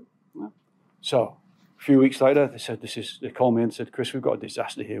 Sounds good? Yeah. So a few weeks later, they called me and said, Chris, we've got a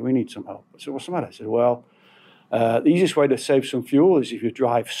disaster here. We need some help. I said, what's the matter? I said, well, the easiest way to save some fuel is if you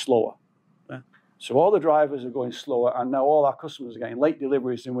drive slower. Yeah. So all the drivers are going slower, and now all our customers are getting late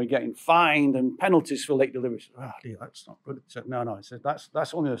deliveries, and we're getting fined and penalties for late deliveries. Oh, dear, that's not good. I said, no. I said,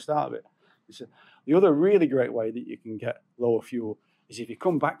 that's only the start of it. The other really great way that you can get lower fuel is if you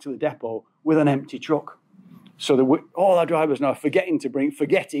come back to the depot with an empty truck. So that all our drivers now are forgetting to bring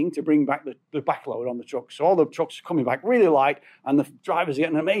back the backload on the truck. So all the trucks are coming back really light, and the drivers are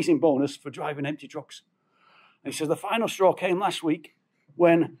getting an amazing bonus for driving empty trucks. And he says the final straw came last week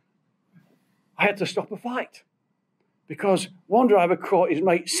when I had to stop a flight because one driver caught his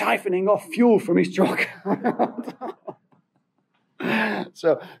mate siphoning off fuel from his truck.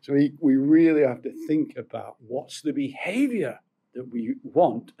 So we really have to think about what's the behavior that we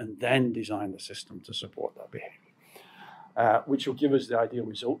want and then design the system to support that behavior, which will give us the ideal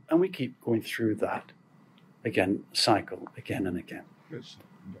result. And we keep going through that cycle again and again. Yes.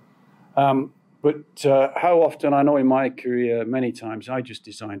 But how often, I know in my career, many times, I just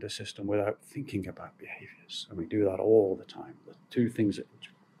designed a system without thinking about behaviors. And we do that all the time. The two things that...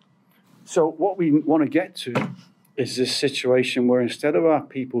 So what we want to get to is this situation where instead of our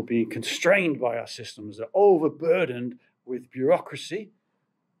people being constrained by our systems, they're overburdened with bureaucracy,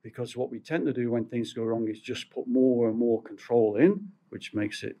 because what we tend to do when things go wrong is just put more and more control in, which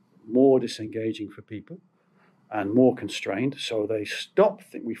makes it more disengaging for people and more constrained. So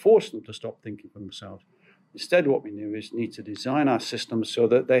we force them to stop thinking for themselves. Instead, what we need to design our systems so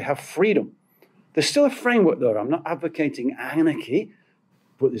that they have freedom. There's still a framework there. I'm not advocating anarchy,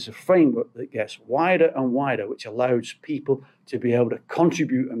 but there's a framework that gets wider and wider, which allows people to be able to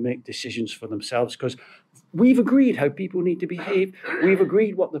contribute and make decisions for themselves, because we've agreed how people need to behave. We've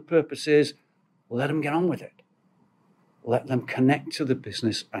agreed what the purpose is. Let them get on with it. Let them connect to the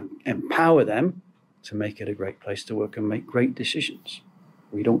business and empower them to make it a great place to work and make great decisions.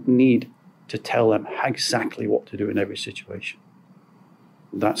 We don't need to tell them exactly what to do in every situation.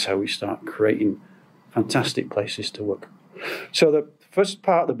 That's how we start creating fantastic places to work. So the first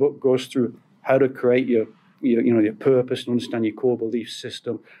part of the book goes through how to create your purpose and understand your core belief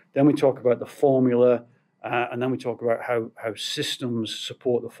system. Then we talk about the formula, and then we talk about how systems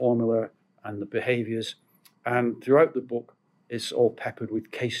support the formula and the behaviors. And throughout the book, it's all peppered with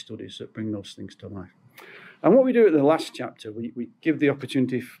case studies that bring those things to life. And what we do at the last chapter, we give the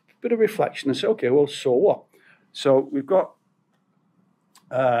opportunity for a bit of reflection and say, okay, well, so what? So we've got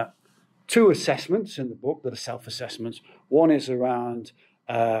 2 assessments in the book that are self-assessments. One is around,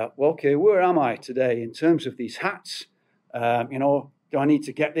 where am I today in terms of these hats? Do I need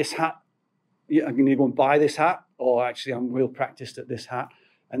to get this hat? I'm going to go and buy this hat, or actually I'm real practiced at this hat.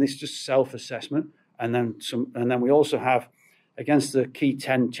 And it's just self-assessment. And then we also have, against the key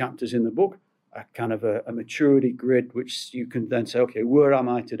 10 chapters in the book, a kind of a maturity grid, which you can then say, okay, where am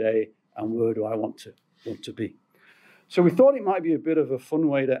I today, and where do I want to be? So we thought it might be a bit of a fun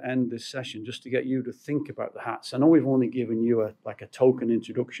way to end this session, just to get you to think about the hats. I know we've only given you a token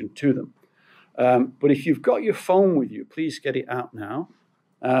introduction to them. But if you've got your phone with you, please get it out now.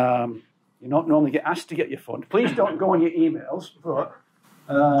 You don't normally get asked to get your phone. Please don't go on your emails, but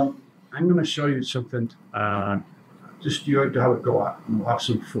I'm going to show you something just you to have a go at, and we'll have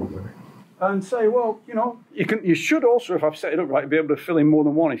some fun with it. And say, well, you should also, if I've set it up right, be able to fill in more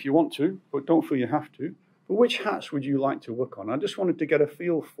than one if you want to, but don't feel you have to. But which hats would you like to work on? I just wanted to get a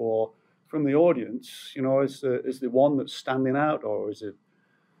feel from the audience, is the one that's standing out, or is it?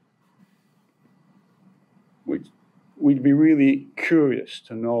 We'd be really curious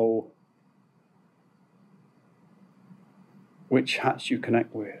to know which hats you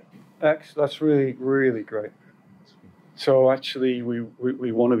connect with. That's really, really great. So actually, we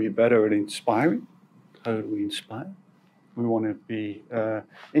want to be better at inspiring. How do we inspire? We want to be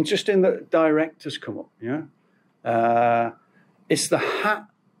interesting that directors come up. Yeah, it's the hat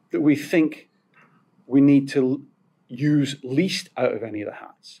that we think we need to use least out of any of the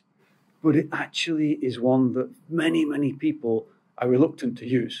hats, but it actually is one that many, many people are reluctant to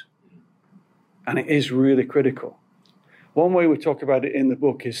use, and it is really critical. One way we talk about it in the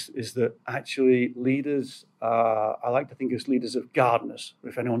book is that actually leaders, I like to think as leaders of gardeners.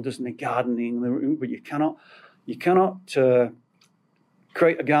 If anyone does any gardening in the room, but you cannot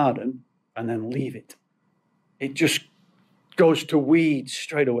create a garden and then leave it. It just goes to weeds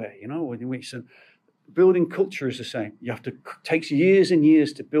straight away, within weeks. And building culture is the same. Takes years and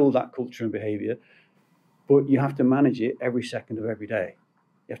years to build that culture and behavior, but you have to manage it every second of every day.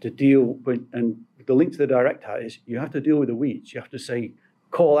 You have to deal with, and the link to the direct hat is you have to deal with the weeds. You have to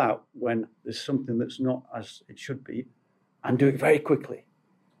call out when there's something that's not as it should be, and do it very quickly.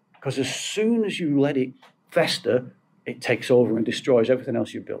 Because as soon as you let it fester, it takes over and destroys everything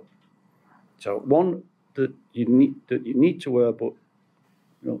else you've built. So one that you need to wear, but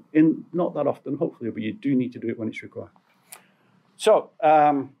in not that often, hopefully, but you do need to do it when it's required. So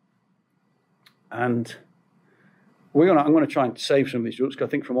and I'm going to try and save some of these results because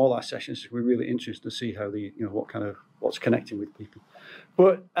I think from all our sessions we're really interested to see how what's connecting with people.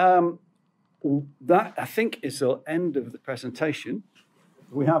 But that I think is the end of the presentation.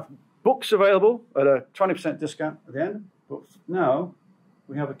 We have books available at a 20% discount at the end, but now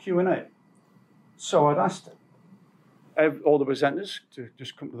we have a Q&A. So I'd ask all the presenters to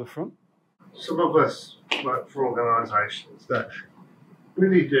just come to the front. Some of us work for organisations that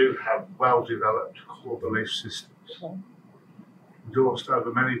really do have well-developed core belief systems, endorsed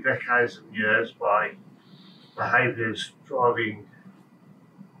over many decades and years by behaviours driving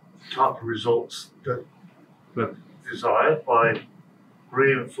the type of results that are desired, by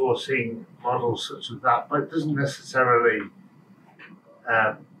reinforcing models such as that, but it doesn't necessarily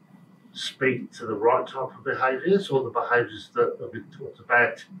speak to the right type of behaviours or the behaviours that have been talked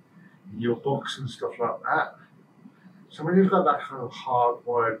about in your books and stuff like that. So when you've got that kind of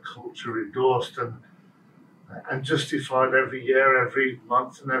hardwired culture endorsed and justified every year, every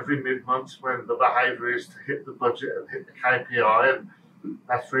month and every mid-month when the behaviour is to hit the budget and hit the KPI, and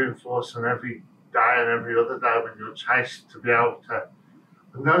that's reinforced on every day and every other day when you're chased to be able to,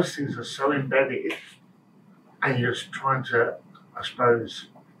 and those things are so embedded, and you're trying to, I suppose,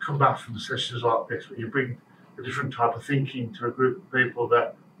 come back from sessions like this where you bring a different type of thinking to a group of people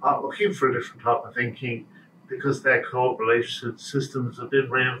that are looking for a different type of thinking because their core beliefs and systems have been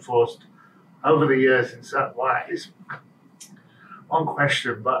reinforced over the years in certain ways. One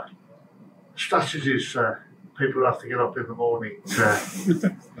question, but strategies for people who have to get up in the morning to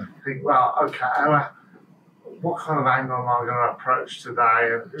think, well, okay, what kind of angle am I going to approach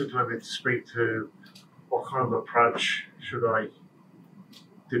today, and who do I need to speak to? What kind of approach should I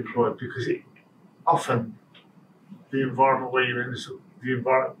deploy? Because often the environment where you're in is the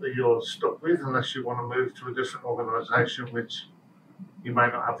environment that you're stuck with, unless you want to move to a different organisation, which you may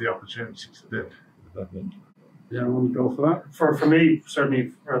not have the opportunity to do. Yeah, I want to go for that. For me,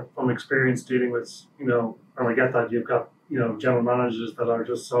 certainly from experience dealing with, and I get that you've got, general managers that are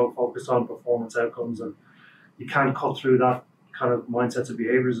just so focused on performance outcomes, and you can't cut through that kind of mindsets and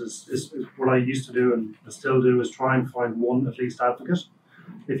behaviours. Is what I used to do and I still do, is try and find one at least advocate.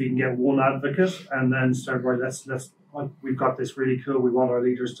 If you can get one advocate and then start, right, let's we've got this really cool, we want our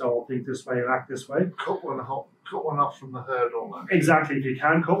leaders to all think this way and act this way. Cut one off from the herd almost. Exactly. If you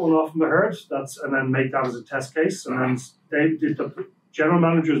can cut one off from the herd, and then make that as a test case. And then the general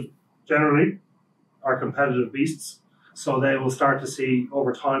managers generally are competitive beasts. So they will start to see,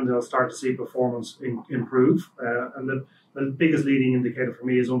 over time, they'll start to see performance improve. And the biggest leading indicator for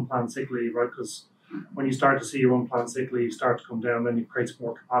me is unplanned sick leave, right? Because when you start to see your unplanned sick leave start to come down, then it creates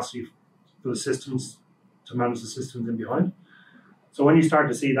more capacity for the systems to manage the systems in behind. So when you start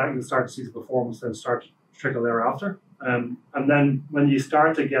to see that, you'll start to see the performance then start to trickle thereafter. And then when you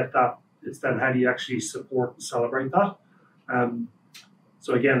start to get that, it's then how do you actually support and celebrate that?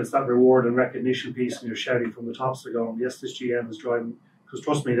 So again, it's that reward and recognition piece, and you're shouting from the tops to go, yes, this GM is driving, because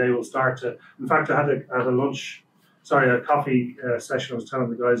trust me, they will start to, in fact, I had a coffee session I was telling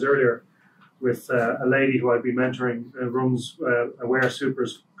the guys earlier with a lady who I'd be mentoring, runs Aware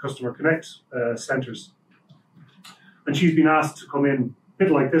Super's Customer Connect centres. And she's been asked to come in a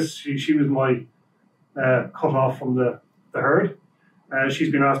bit like this. She was my cut off from the herd.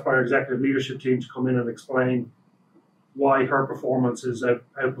 She's been asked by our executive leadership team to come in and explain why her performance is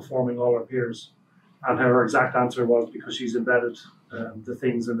outperforming all her peers. And her exact answer was because she's embedded the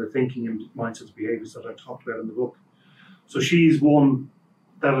things and the thinking and mindsets, behaviours that I talked about in the book. So she's one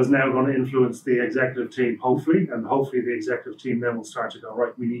that is now going to influence the executive team, hopefully, and hopefully the executive team then will start to go,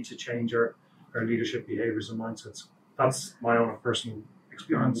 right, we need to change our leadership behaviours and mindsets. That's my own personal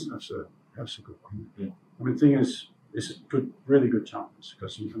experience. That's a good point. Yeah. I mean, the thing is, it's a really good challenge,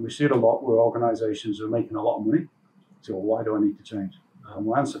 because we see it a lot where organisations are making a lot of money. So why do I need to change? And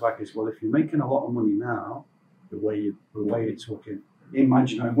my answer back is, well, if you're making a lot of money now, the way it's looking,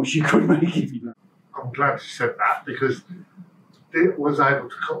 imagine how much you could make if you. I'm glad you said that, because it was able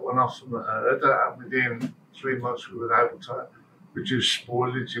to cut one off from the herd, and within 3 months we were able to reduce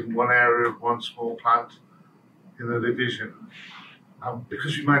spoilage in one area of one small plant in the division.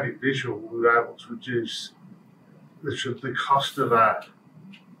 Because we made it visual, we were able to reduce the cost of a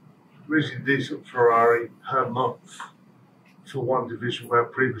reaching diesel Ferrari per month for one division, where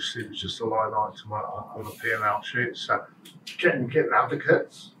previously it was just a line item on a P&L sheet. So getting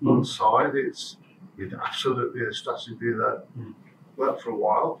advocates on side, it's absolutely a strategy that worked for a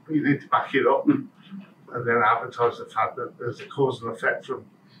while, but you need to back it up and then advertise the fact that there's a cause and effect from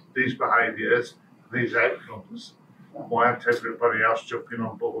these behaviours, these outcomes, why aren't everybody else jumping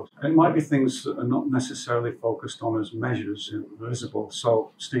on board? It might be things that are not necessarily focused on as measures visible.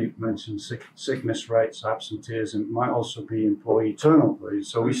 So Steve mentioned sickness rates, absenteeism. It might also be employee turnover.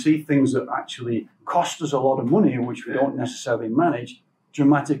 So we see things that actually cost us a lot of money, which we don't necessarily manage,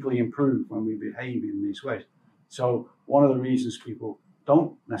 dramatically improve when we behave in these ways. So one of the reasons people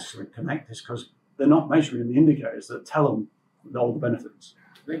don't necessarily connect is because they're not measuring the indicators that tell them all the benefits.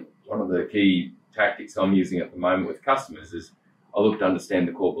 I think one of the key tactics I'm using at the moment with customers is I look to understand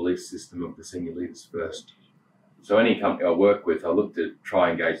the core belief system of the senior leaders first. So any company I work with, I look to try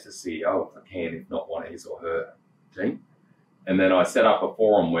and engage the CEO if I can, if not one of his or her team. And then I set up a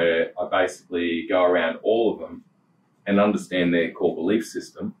forum where I basically go around all of them and understand their core belief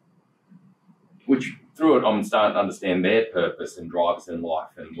system, which through it I'm starting to understand their purpose and drivers in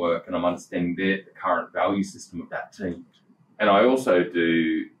life and work, and I'm understanding the current value system of that team. And I also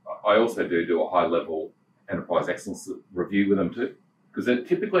do a high level enterprise excellence review with them too, because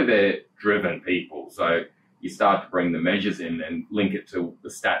typically they're driven people. So you start to bring the measures in and link it to the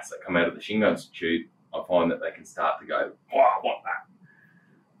stats that come out of the Shingo Institute. I find that they can start to go, oh, I want that.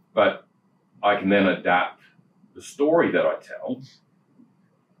 But I can then adapt the story that I tell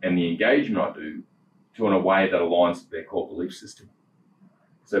and the engagement I do to in a way that aligns with their core belief system.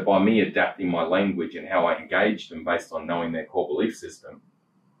 So by me adapting my language and how I engage them based on knowing their core belief system,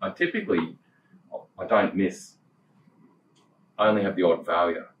 I don't miss. I only have the odd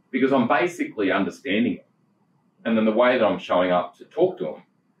failure because I'm basically understanding it. And then the way that I'm showing up to talk to them,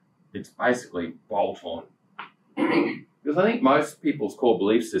 it's basically bolt on. Because I think most people's core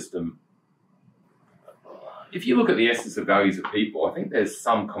belief system, if you look at the essence of values of people, I think there's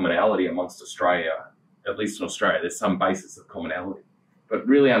some commonality amongst Australia, at least in Australia, there's some basis of commonality. But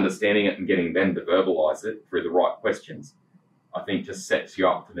really understanding it and getting them to verbalise it through the right questions, I think just sets you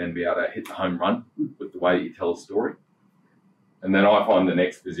up to then be able to hit the home run with the way that you tell a story. And then I find the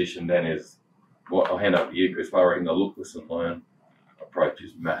next position then is, well, I'll hand over to you, Chris, but I reckon the look, listen, learn approach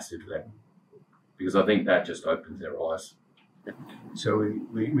is massive then. Because I think that just opens their eyes. So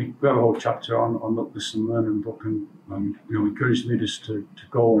we have a whole chapter on look, listen, learn in the book, and encourage leaders to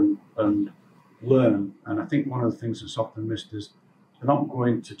go and learn. And I think one of the things that's often missed is we're not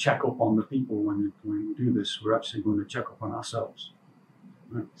going to check up on the people when we do this. We're actually going to check up on ourselves.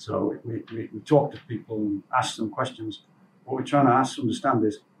 Right? So we talk to people and ask them questions. What we're trying to understand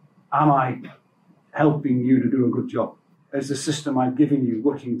is, am I helping you to do a good job? Is the system I'm giving you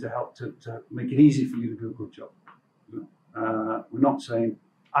working to help to make it easy for you to do a good job? We're not saying,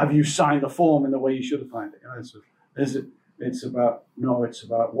 have you signed the form in the way you should have signed it? It's about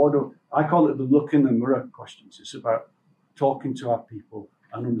I call it the look in the mirror questions. It's about talking to our people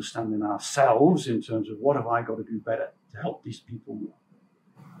and understanding ourselves in terms of what have I got to do better to help these people more.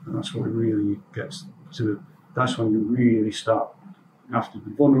 And that's what it really gets to. That's when you really start. You have to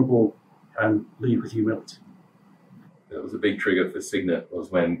be vulnerable and lead with humility. That was a big trigger for Signet,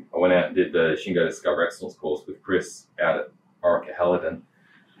 was when I went out and did the Shingo Discover Excellence course with Chris out at Orica Helidon.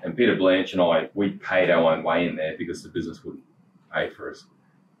 And Peter Blanche and I, we paid our own way in there because the business wouldn't pay for us.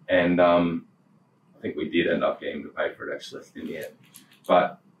 And I think we did end up getting to pay for it actually in the end.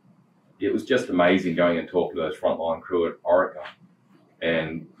 But it was just amazing going and talking to those frontline crew at Orica.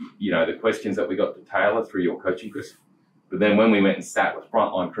 And, the questions that we got to tailor through your coaching, Chris. But then when we went and sat with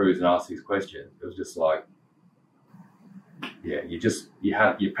frontline crews and asked these questions, it was just like, yeah,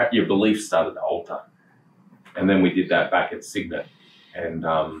 your beliefs started to alter. And then we did that back at Signet and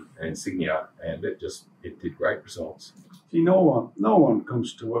Insignia, and it did great results. See, no one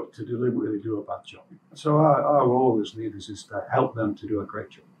comes to work to deliberately do a bad job. So our role as leaders is to help them to do a great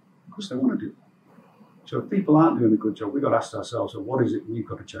job, because they want to do it. So if people aren't doing a good job, we've got to ask ourselves, what is it we've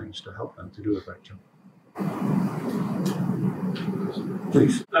got to change to help them to do a great job?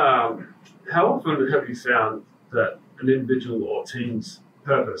 Please. How often have you found that an individual or team's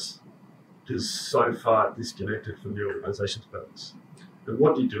purpose is so far disconnected from the organisation's purpose? And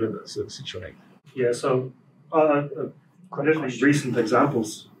what do you do in that sort of situation? Yeah, so literally recent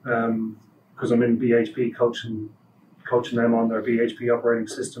examples, because I'm in BHP coaching them on their BHP operating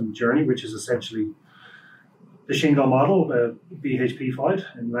system journey, which is essentially the Shingo model, BHP-fied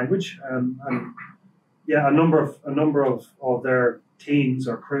in language, and yeah, a number of their teams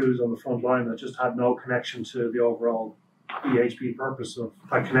or crews on the front line that just had no connection to the overall BHP purpose. Of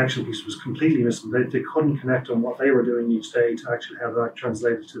that connection piece was completely missing. They couldn't connect on what they were doing each day to actually have that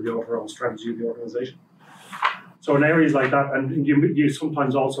translated to the overall strategy of the organisation. So in areas like that, and you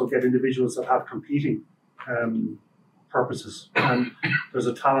sometimes also get individuals that have competing purposes. And there's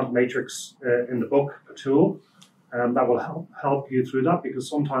a talent matrix in the book, a tool, that will help you through that, because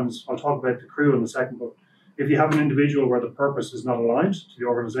sometimes, I'll talk about the crew in a second, but If you have an individual where the purpose is not aligned to the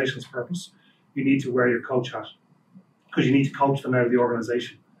organization's purpose, you need to wear your coach hat, because you need to coach them out of the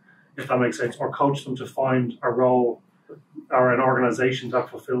organization, if that makes sense, or coach them to find a role or an organization that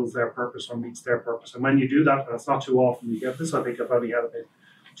fulfills their purpose or meets their purpose. And when you do that, and it's not too often you get this, I think I've only had about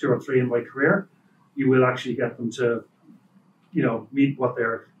 2 or 3 in my career, you will actually get them to, meet what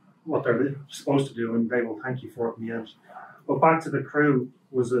they're supposed to do, and they will thank you for it in the end. But back to the crew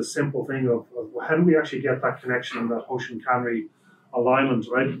was a simple thing of how do we actually get that connection and that ocean cannery alignment,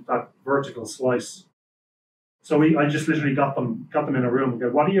 right? That vertical slice. So I just literally got them in a room and go,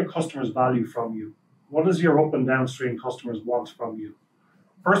 what do your customers value from you? What does your up and downstream customers want from you?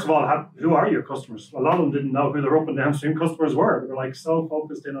 First of all, who are your customers? A lot of them didn't know who their up and downstream customers were. They were like so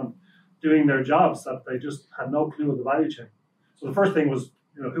focused in on doing their jobs that they just had no clue of the value chain. So the first thing was,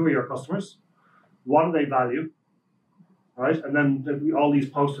 who are your customers? What do they value? Right? And then all these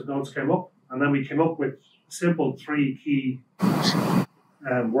post-it notes came up. And then we came up with simple 3 key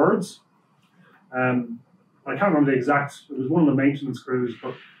words. I can't remember the exact, it was one of the maintenance crews,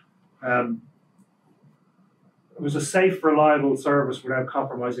 but it was a safe, reliable service without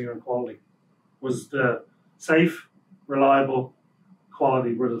compromising on quality. Was the safe, reliable,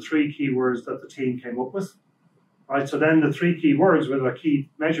 quality were the 3 key words that the team came up with. Right, so then the 3 key words were the key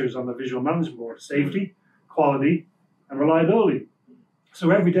measures on the visual management board: safety, quality, and reliability.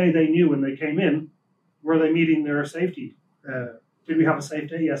 So every day they knew when they came in, were they meeting their safety? Did we have a safe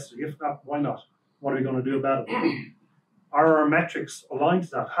day? Yes. If not, why not? What are we going to do about it? Are our metrics aligned to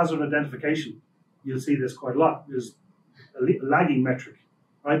that? Hazard identification, you'll see this quite a lot, is a lagging metric,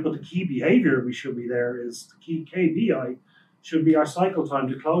 right? But the key behavior we should be there is the key KPI should be our cycle time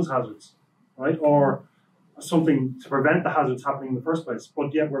to close hazards, right? Or something to prevent the hazards happening in the first place.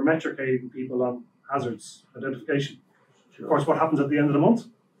 But yet we're metricating people on hazards identification. Of course, what happens at the end of the month?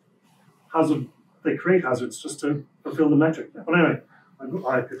 They create hazards just to fulfill the metric. But anyway,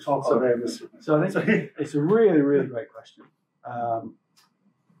 I could talk all day on this. So I think it's a really, really great question.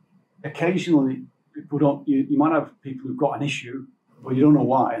 Occasionally, people don't. You might have people who've got an issue, but you don't know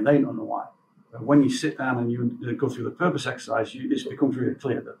why, and they don't know why. But when you sit down and you go through the purpose exercise, it becomes really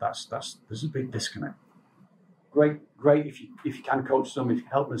clear that there's a big disconnect. Great if you can coach them, if you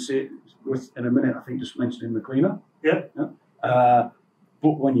help them see it. In a minute, I think just mentioning the cleaner. Yeah.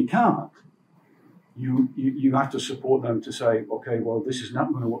 But when you can't, you have to support them to say, okay, well, this is not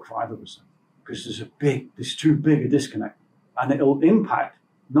going to work for either of us, because there's too big a disconnect, and it'll impact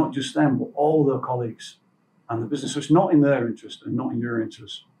not just them but all their colleagues and the business. So it's not in their interest and not in your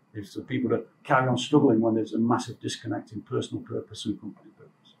interest. It's the people that carry on struggling when there's a massive disconnect in personal purpose and company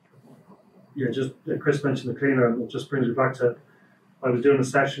purpose. Yeah, just Chris mentioned the cleaner, and it just brings me back to I was doing a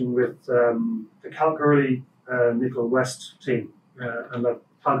session with the Kalgoorlie Nickel West team, and that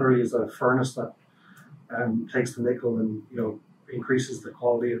Kalgoorlie is a furnace that takes the nickel and increases the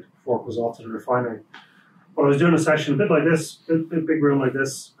quality before it goes off to the refinery. But I was doing a session a bit like this, big room like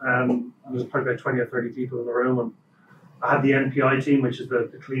this, and there's probably about 20 or 30 people in the room, and I had the NPI team, which is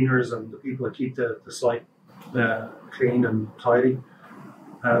the cleaners and the people that keep the site clean and tidy.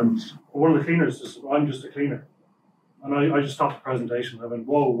 And one of the cleaners says, I'm just a cleaner. And I just stopped the presentation. I went,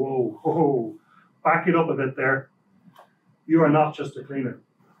 whoa, back it up a bit there. You are not just a cleaner.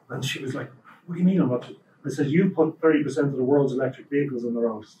 And she was like, what do you mean I'm not just? I said, you put 30% of the world's electric vehicles on the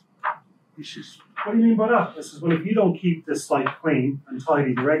roads. She says, what do you mean by that? I says, well, if you don't keep this site clean and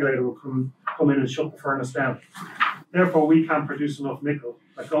tidy, the regulator will come in and shut the furnace down. Therefore, we can't produce enough nickel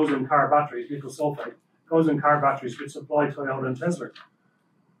that goes in car batteries, nickel sulfate, goes in car batteries which supply Toyota and Tesla.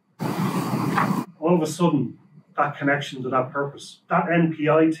 All of a sudden, that connection to that purpose, that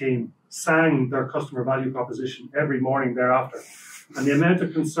NPI team sang their customer value proposition every morning thereafter. And the amount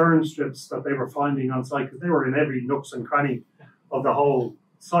of concern strips that they were finding on site, because they were in every nooks and cranny of the whole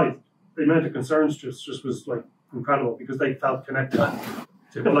site, the amount of concern strips just was like incredible, because they felt connected. A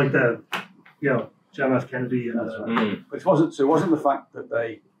bit like the, John F. Kennedy. But it wasn't the fact that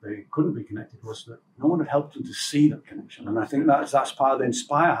they couldn't be connected, it was that no one had helped them to see that connection. And I think that's part of the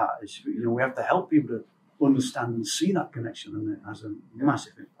Inspire hat, is we have to help people to understand and see that connection, and it has a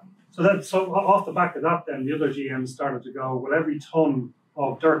massive impact. So off the back of that, then the other GMs started to go, well, every ton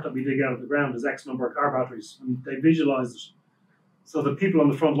of dirt that we dig out of the ground is X number of car batteries, and they visualized it. So the people on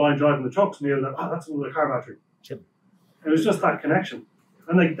the front line driving the trucks knew that, that's another car battery. Yep. It was just that connection.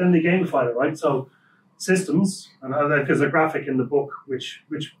 And then they gamified it, right? So systems, and there's a graphic in the book, which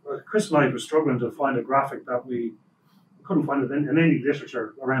Chris and I were struggling to find a graphic that we couldn't find it in any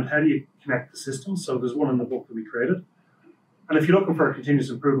literature around how do you connect the systems. So there's one in the book that we created. And if you're looking for a continuous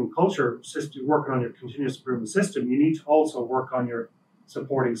improvement culture, working on your continuous improvement system, you need to also work on your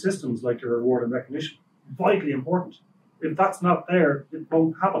supporting systems like your reward and recognition. vitally important. If that's not there, it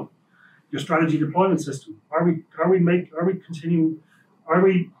won't happen. Your strategy deployment system. Are we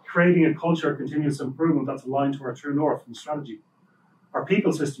creating a culture of continuous improvement that's aligned to our true north and strategy? Our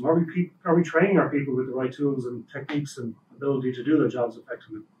people system. Are we training our people with the right tools and techniques and ability to do their jobs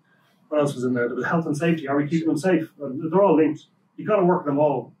effectively? What else was in there? The health and safety. Are we keeping them safe? They're all linked. You've got to work them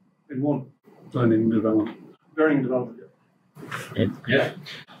all in one. Learning and development. Learning and development. Yeah,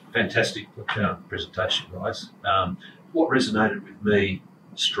 fantastic presentation, guys. What resonated with me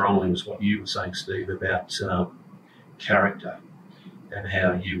strongly was what you were saying, Steve, about character and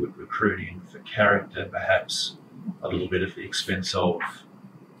how you were recruiting for character, perhaps a little bit at the expense of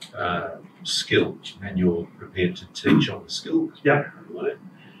skill, and you're prepared to teach on the skill. Yeah.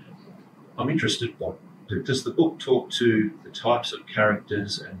 I'm interested, does the book talk to the types of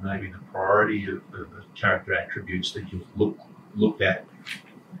characters and maybe the priority of the character attributes that you've looked at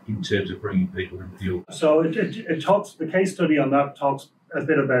in terms of bringing people into your... So it talks, the case study on that talks a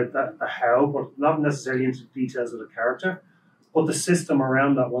bit about the how, but not necessarily into the details of the character. But the system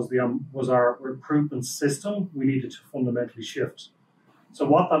around that was our recruitment system we needed to fundamentally shift. So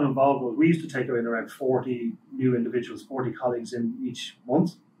what that involved was we used to take in around 40 new individuals, 40 colleagues in each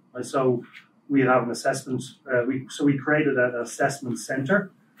month. And so we'd have an assessment. We created an assessment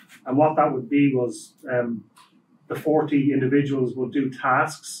centre. And what that would be was the 40 individuals would do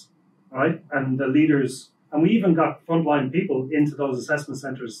tasks, right? And the leaders, and we even got frontline people into those assessment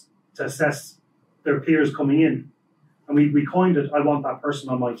centres to assess their peers coming in. And we coined it, I want that person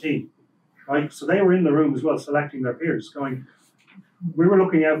on my team, right? So they were in the room as well, selecting their peers, going, we were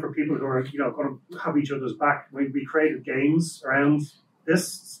looking out for people who are, going to have each other's back. We created games around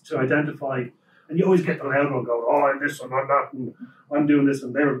this to identify, and you always get the loud one going, oh, I'm this and I'm that, and I'm doing this,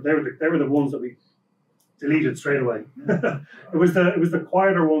 and they were the ones that we deleted straight away. It was the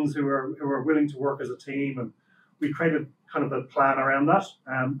quieter ones who were willing to work as a team, and we created kind of a plan around that.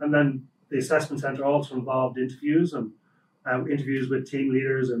 And then the assessment centre also involved interviews and interviews with team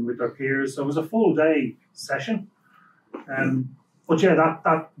leaders and with their peers. So it was a full day session. But yeah,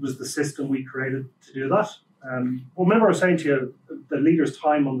 that was the system we created to do that. Well, remember I was saying to you, the leaders'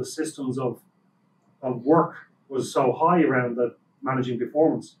 time on the systems of work was so high around the managing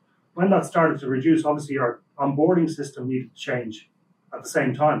performance. When that started to reduce, obviously our onboarding system needed to change at the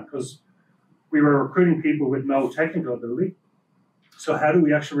same time because we were recruiting people with no technical ability. So how do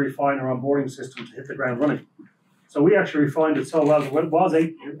we actually refine our onboarding system to hit the ground running? So we actually refined it so well. It was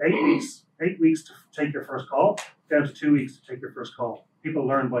eight weeks to take your first call, down to 2 weeks to take your first call. People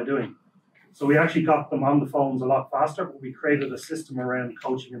learn by doing. So we actually got them on the phones a lot faster, but we created a system around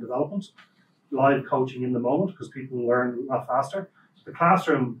coaching and development, live coaching in the moment, because people learn a lot faster. The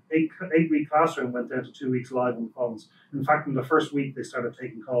classroom, eight-week classroom went down to 2 weeks live on the phones. In fact, in the first week, they started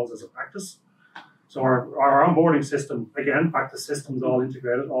taking calls as a practice. So our onboarding system, again, back to systems all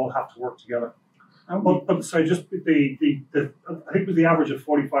integrated, all have to work together. But sorry, just I think it was the average of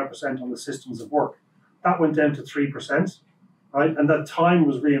 45% on the systems of work. That went down to 3%, right? And that time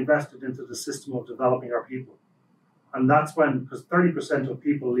was reinvested into the system of developing our people. And that's when, because 30% of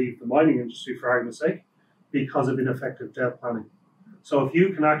people leave the mining industry, for argument's sake, because of ineffective dev planning. So if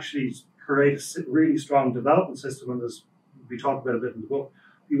you can actually create a really strong development system, and as we talk about a bit in the book,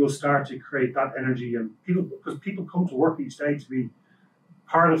 you will start to create that energy, and because people come to work each day to be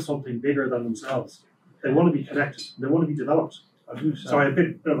part of something bigger than themselves. They want to be connected. They want to be developed. Sorry, a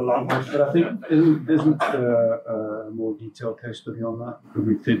bit of a long one. But I think isn't a more detailed case study on that that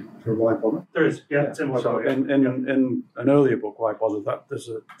we did for White Bother? There is, yeah. It's in White So Bother. in an earlier book, White Bother, that there's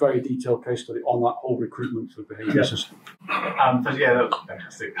a very detailed case study on that whole recruitment for behaviour system. But yeah, that was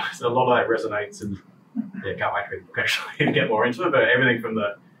fantastic. So a lot of that resonates, and yeah, can't wait to actually get more into it. But everything from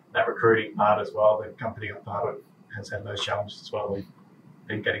that recruiting part as well, the company I'm part of has had those challenges as well. We've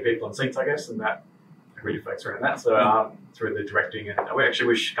been getting people in seats, I guess, and that really reflects around that. So through the directing, and we actually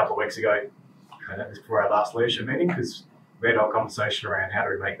wish a couple of weeks ago, this was before our last leadership meeting, because we had a whole conversation around how do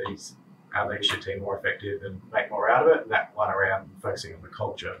we make our leadership team more effective and make more out of it. And that one around focusing on the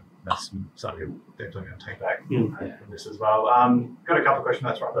culture. That's something we're definitely going to take back from this as well. Got a couple of questions.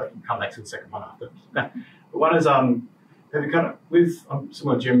 That's right, but I can come back to the second one after. But one is, have you kind of with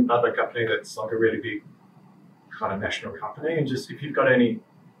similar Jim, another company that's like a really big kind of national company, and just if you've got anything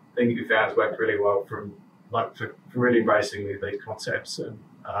that you found has worked really well from for really embracing these concepts, and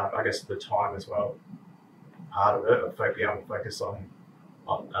I guess the time as well, part of it, of being able to focus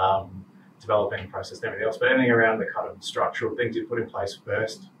on developing process and everything else, but anything around the kind of structural things you put in place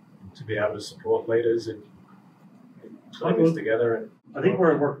first to be able to support leaders and put this together. And I think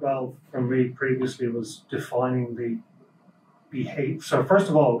where it worked well for me previously was defining the behavior. So first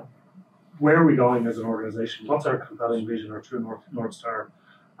of all, where are we going as an organization? What's our compelling vision, our true North Star?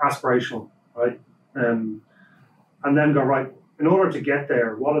 Aspirational, right? And then go, right, in order to get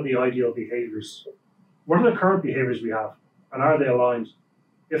there, what are the ideal behaviors? What are the current behaviors we have? And are they aligned?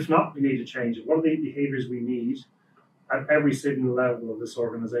 If not, we need to change it. What are the behaviors we need at every single level of this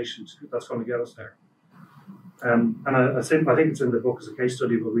organization that's going to get us there? And I think it's in the book as a case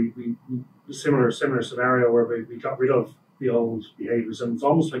study, but we similar scenario where we got rid of the old behaviors, and it's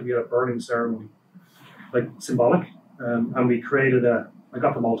almost like we had a burning ceremony, like symbolic. And we created I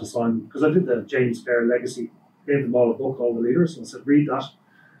got them all to sign, because I did the James Fair Legacy, gave them all a book, all the leaders, and I said, read that,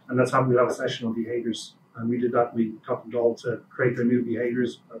 and let's have a session on behaviors. And we did that. We got them all to create their new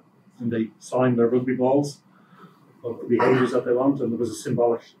behaviors, and they signed their rugby balls of the behaviors that they want, and it was a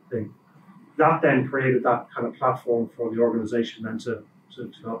symbolic thing. That then created that kind of platform for the organization then to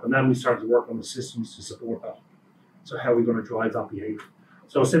help. And then we started to work on the systems to support that. So how are we going to drive that behavior?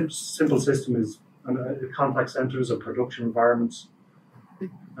 So a simple system is contact centers and production environments.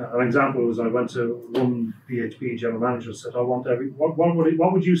 An example was I went to one BHP general manager and said, I want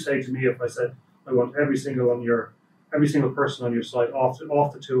what would you say to me if I said, I want every single person on your site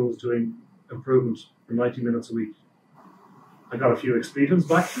off the tools doing improvement for 90 minutes a week? I got a few expletives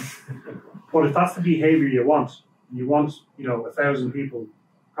back. But if that's the behavior you want 1,000 people,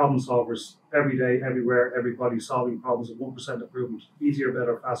 problem solvers, every day, everywhere, everybody solving problems at 1% improvement, easier,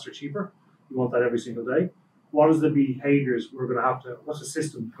 better, faster, cheaper. You want that every single day. What is the behaviors we're going to have to, what's the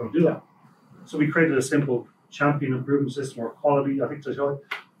system going to do that? So we created a simple champion improvement system, or quality, I think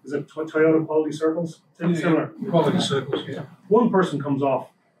is it Toyota quality circles? Similar. Quality circles, yeah. One person comes off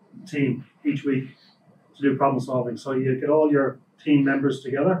the team each week to do problem solving. So you get all your team members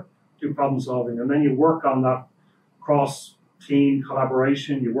together, do problem solving, and then you work on that cross-team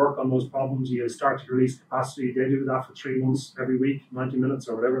collaboration. You work on those problems. You start to release capacity. They do that for 3 months every week, 90 minutes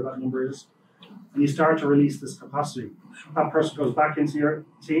or whatever that number is. And you start to release this capacity. That person goes back into your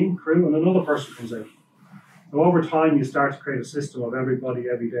team, crew, and another person comes in. So over time, you start to create a system of everybody,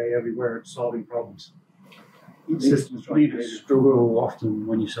 every day, everywhere, solving problems. Each system is trying to struggle often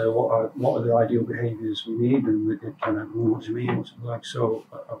when you say what are the ideal behaviours we need, and they get kind of, what do you mean, what's it like? So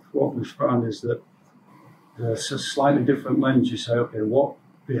what we've found is that there's a slightly different lens. You say, okay, what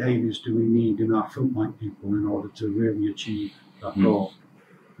behaviours do we need in our frontline people in order to really achieve that goal?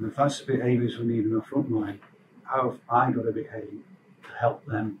 And if that's the behaviours we need in our frontline, how have I got to behave to help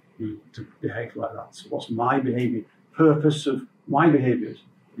them to behave like that? So what's my behaviour? Purpose of my behaviours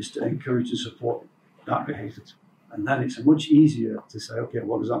is to encourage and support that behaviour. And then it's much easier to say, okay,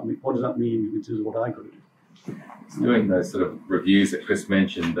 what does that mean? What does that mean in terms of what I got to do? It's doing those sort of reviews that Chris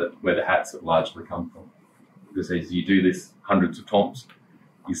mentioned, that where the hats have largely come from. Because as you do this hundreds of times,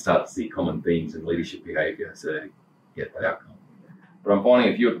 you start to see common themes in leadership behaviour to get that outcome. But I'm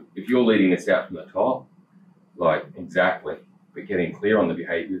finding if you're leading this out from the top, like exactly, but getting clear on the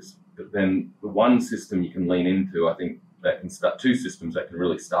behaviours, but then the one system you can lean into, I think that can start, two systems that can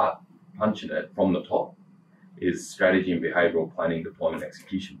really start punching it from the top, is strategy and behavioural planning, deployment,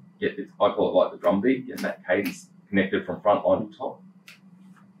 execution. I call it like the drumbeat, getting that cadence connected from front line to top.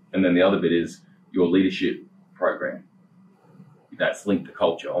 And then the other bit is your leadership program. That's linked to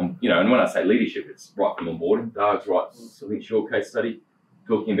culture. And when I say leadership, it's right from onboarding. Doug's right, I think your case study,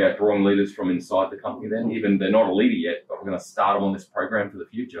 talking about drawing leaders from inside the company then. Even they're not a leader yet, but we're going to start them on this program for the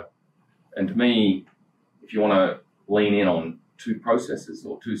future. And to me, if you want to lean in on two processes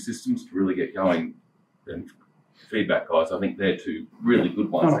or two systems to really get going, then feedback guys, I think they're two really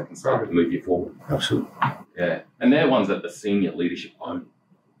good ones that can start to move you forward. Absolutely. Yeah. And they're ones that the senior leadership own.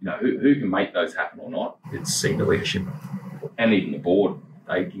 Who can make those happen or not? It's senior leadership. And even the board,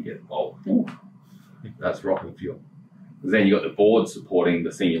 they can get involved. That's rocket fuel. Because then you've got the board supporting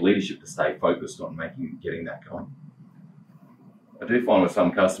the senior leadership to stay focused on getting that going. I do find with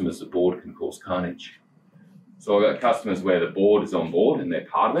some customers the board can cause carnage. So I've got customers where the board is on board and they're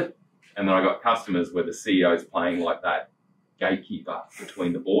part of it. And then I've got customers where the CEO is playing like that gatekeeper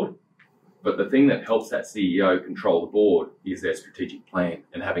between the board. But the thing that helps that CEO control the board is their strategic plan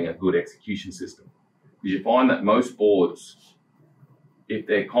and having a good execution system. Because you find that most boards, if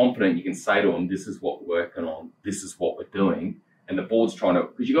they're confident, you can say to them, this is what we're working on, this is what we're doing. And the board's trying to,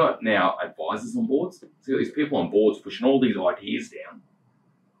 because you've got now advisors on boards. So you've got these people on boards pushing all these ideas down.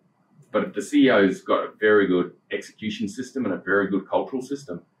 But if the CEO's got a very good execution system and a very good cultural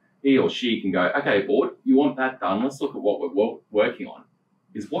system, he or she can go, okay, board, you want that done? Let's look at what we're working on.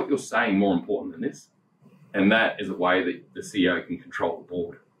 Is what you're saying more important than this? And that is a way that the CEO can control the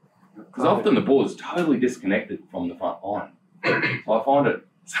board. Because often the board is totally disconnected from the front line. So I find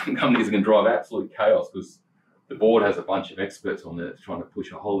some companies can drive absolute chaos because the board has a bunch of experts on there that's trying to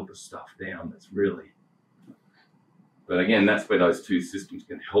push a whole lot of stuff down that's really... But again, that's where those two systems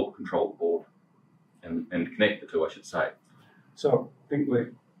can help control the board and connect the two, I should say. So I think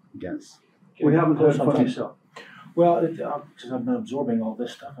we're against. We haven't heard from yourself. Well, because I've been absorbing all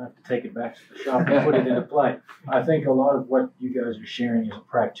this stuff, I have to take it back to the shop and put it into play. I think a lot of what you guys are sharing as a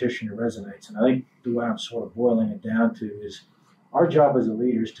practitioner resonates, and I think the way I'm sort of boiling it down to is our job as a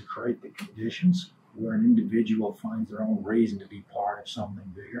leader is to create the conditions where an individual finds their own reason to be part of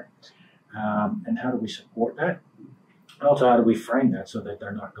something bigger. And how do we support that? And also, how do we frame that so that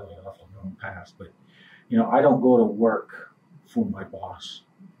they're not going off on their own path? But, I don't go to work for my boss.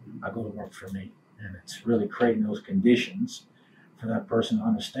 I go to work for me. And it's really creating those conditions for that person to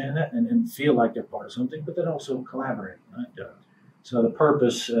understand that and feel like they're part of something, but then also collaborate. Right? Yeah. So the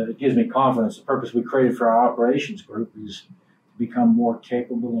purpose, it gives me confidence. The purpose we created for our operations group is to become more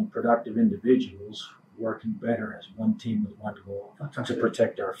capable and productive individuals working better as one team with one goal to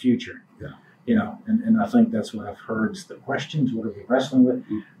protect our future. Yeah. And I think that's what I've heard is the questions, what are we wrestling with?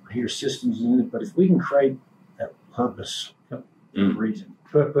 I hear systems in it, but if we can create that purpose, reason.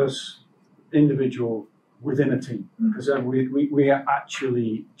 Purpose, individual within a team, because we are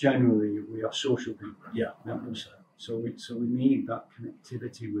actually generally we are social people. Yeah, so we need that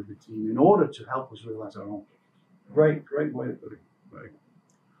connectivity with the team in order to help us realize our own. Great way to put it. Right.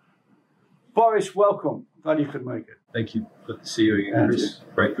 Boris, welcome. Glad you could make it. Thank you. Good to see you again, Chris.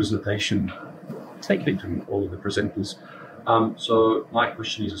 Great presentation. Thank you to all of the presenters. So my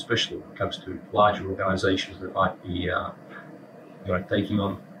question is, especially when it comes to larger organisations that might be taking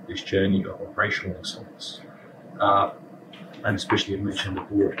on this journey of operational excellence, and especially you mentioned the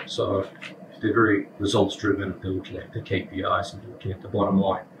board. So they're very results driven. They're looking at the KPIs and they're looking at the bottom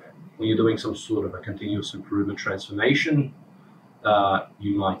line. When you're doing some sort of a continuous improvement transformation,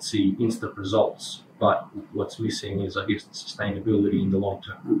 you might see instant results, but what's missing is, I guess, the sustainability in the long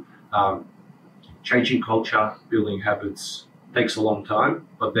term. Changing culture, building habits takes a long time,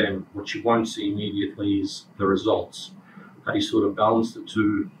 but then what you won't see immediately is the results. How do you sort of balance the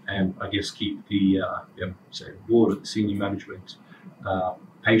two and, I guess, keep the board, the senior management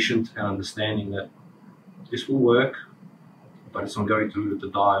patient and understanding that this will work, but it's not going to move the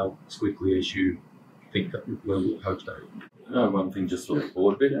dial as quickly as you think that we'll hope so. One thing just on the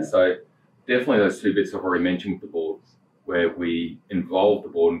board bit. Yeah. So definitely those two bits I've already mentioned with the board, where we involve the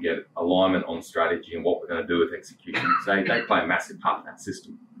board and get alignment on strategy and what we're going to do with execution. So they play a massive part in that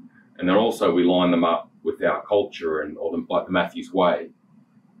system. And then also we line them up with our culture like the Matthews Way.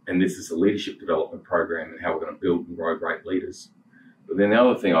 And this is a leadership development program and how we're going to build and grow great leaders. But then the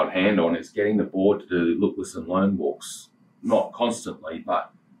other thing I'd hand on is getting the board to do look, listen, learn walks, not constantly,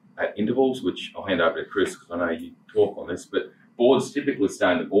 but at intervals, which I'll hand over to Chris because I know you talk on this, but boards typically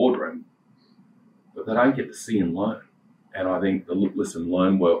stay in the boardroom, but they don't get to see and learn. And I think the look, listen,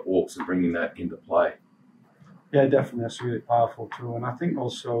 learn walks are bringing that into play. Yeah, definitely. That's really powerful too. And I think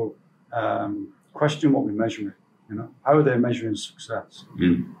also question what we're measuring. How are they measuring success?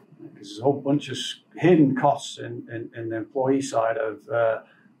 There's a whole bunch of hidden costs in the employee side of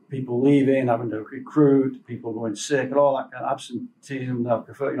people leaving, having to recruit, people going sick, and all that kind of absenteeism. I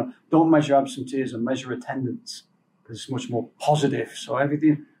prefer, don't measure absenteeism, measure attendance, because it's much more positive. So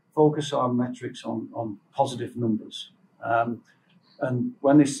everything, focus our metrics on positive numbers. And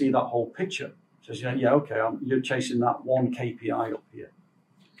when they see that whole picture, says, okay, you're chasing that one KPI up here.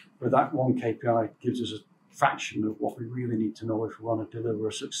 But that one KPI gives us a fraction of what we really need to know if we want to deliver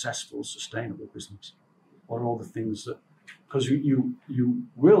a successful, sustainable business. What are all the things that, because you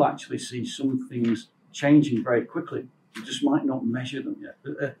will actually see some things changing very quickly. You just might not measure them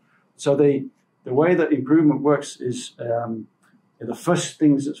yet. So the way that improvement works is the first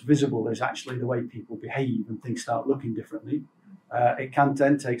things that's visible is actually the way people behave and things start looking differently. It can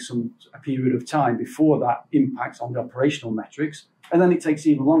then take a period of time before that impacts on the operational metrics, and then it takes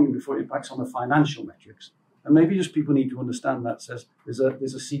even longer before it impacts on the financial metrics. And maybe just people need to understand that says there's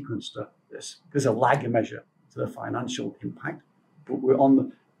a sequence to this. There's a lag measure to the financial impact, but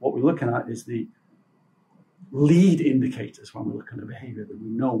what we're looking at is the lead indicators when we're looking at behaviour that we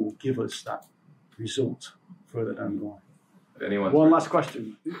know will give us that result further down the line. One last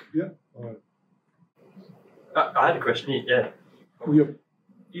question. Yeah. All right. I had a question. Yeah.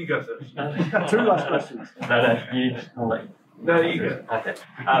 You go first. Two last questions. No, you go. Okay.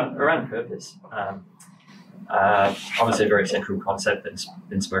 Around purpose. Obviously a very central concept that's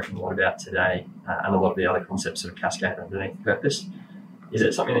been spoken a lot about today, and a lot of the other concepts sort of cascade underneath purpose. Is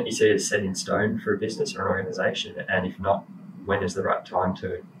it something that you see as set in stone for a business or an organisation? And if not, when is the right time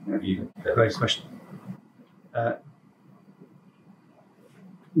to review purpose? Great question.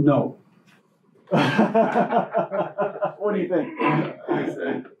 No. What do you think?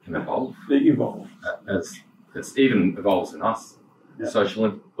 It can evolve. They evolve. As it's even evolves in us. Yeah. Social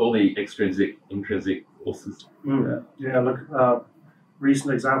and all the extrinsic, intrinsic forces. Yeah, look,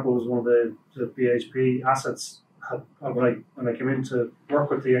 recent example was one of the BHP assets. When I came in to work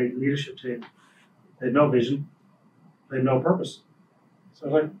with the leadership team, they had no vision, they had no purpose. So I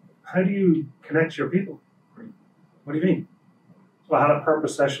was like, how do you connect your people? What do you mean? So I had a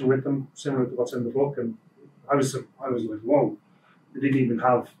purpose session with them, similar to what's in the book, and I was like, whoa, they didn't even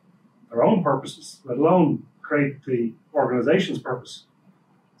have their own purposes, let alone create the organization's purpose.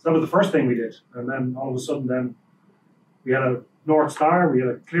 So that was the first thing we did. And then all of a sudden then we had a North Star, we had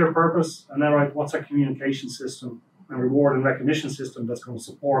a clear purpose, and then right, what's our communication system and reward and recognition system that's going to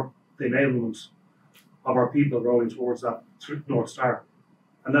support the enablement of our people rolling towards that North Star.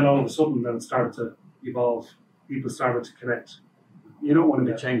 And then all of a sudden then it started to evolve. People started to connect. You don't want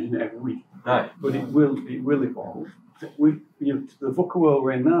to be changing it every week. No. But it will evolve. The VUCA world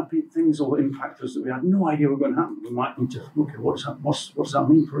we're in now, things will impact us that we had no idea were going to happen. We might need to look at what's that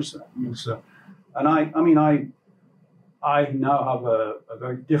mean for us? So, and I now have a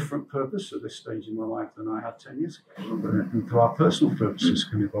very different purpose at this stage in my life than I had 10 years ago. And so our personal purposes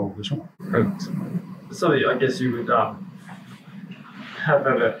can evolve as well. So I guess you would have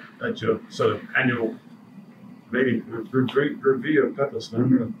at your sort of annual meeting review of purpose.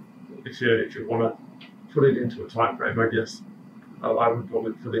 No? If you want to put it into a time frame, I guess I would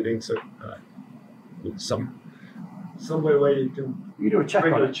probably put it into somewhere where you can do a check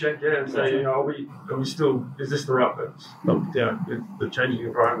on it. check, and say, are we still? Is this the right purpose? With the changing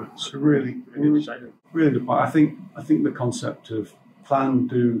environment. So really good point. I think the concept of plan,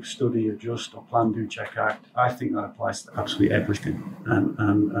 do, study, adjust, or plan, do, check out. I think that applies to absolutely everything.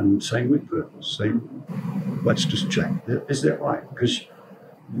 And same with purpose. Let's just check. Is that right? Because you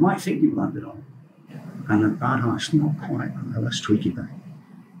might think you've landed on it, and at bad heart, not quite. Let's tweak it back.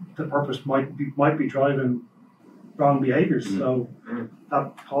 The purpose might be driving wrong behaviours. So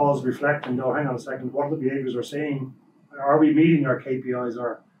that pause, reflect, and go, hang on a second, what are the behaviours we're seeing? Are we meeting our KPIs,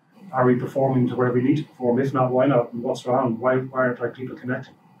 or are we performing to where we need to perform? If not, why not? And what's wrong? Why aren't our people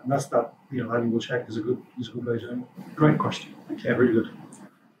connecting? And that's that. Annual check is a good way to do it. Great question. Okay, really good.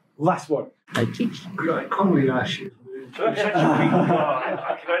 Last one. Could I commonly ask you? Such a big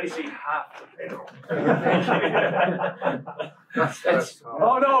I can only see half the panel.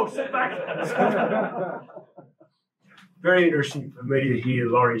 Oh no, sit back. Very interesting for me to hear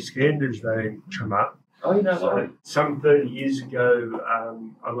Laurie Skander's name come up. Oh, you know what? Some 30 years ago,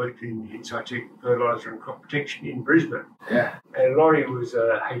 I worked in Insitek Fertiliser and Crop Protection in Brisbane. Yeah. And Laurie was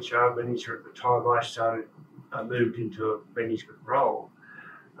a HR manager at the time I moved into a management role.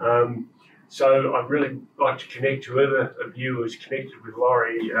 So I'd really like to connect whoever of you is connected with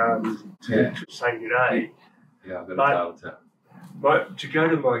Laurie to say good day. Yeah, I've got to But to go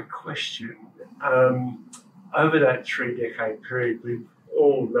to my question, over that 3-decade period, we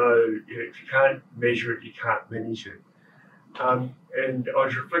all know if you can't measure it, you can't manage it. And I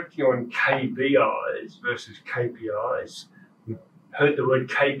was reflecting on KBIs versus KPIs. We've heard the word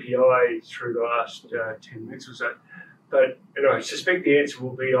KPI through the last 10 minutes or so. But I suspect the answer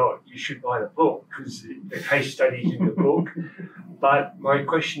will be, you should buy the book because the case study is in the book. But my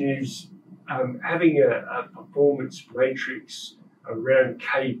question is, having a performance matrix around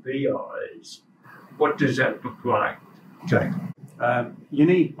KPIs, what does that look like? Okay. You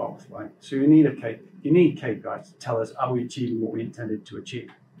need both, right? So you need KPIs to tell us, are we achieving what we intended to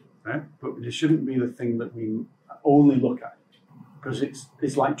achieve, right? But it shouldn't be the thing that we only look at, because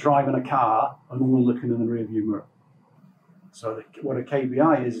it's like driving a car and only looking in the rearview mirror. So what a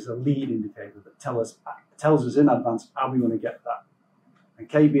KPI is a lead indicator that tells us in advance, are we going to get that? And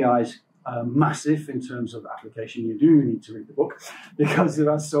KPIs are massive in terms of application. You do need to read the book because there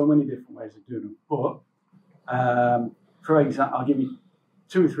are so many different ways of doing them. But for example, I'll give you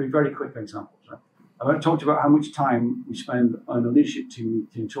 2 or 3 very quick examples. Right? I've talked about how much time we spend on a leadership team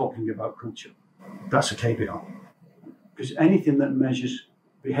meeting talking about culture. That's a KPI. Because anything that measures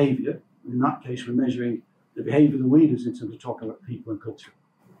behavior, in that case, we're measuring the behavior of the leaders in terms of talking about people and culture.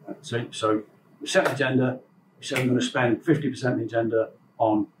 So we set an agenda, we said we're going to spend 50% of the agenda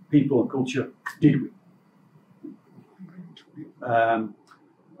on people and culture. Did we?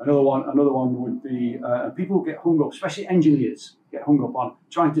 Another one would be people get hung up, especially engineers, get hung up on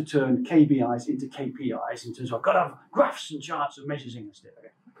trying to turn KBIs into KPIs in terms of I've got to have graphs and charts and measures against it.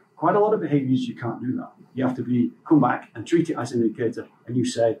 Okay. Quite a lot of behaviours you can't do that. You have to come back and treat it as an indicator, and you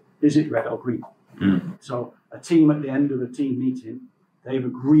say, is it red or green? So a team at the end of a team meeting, they've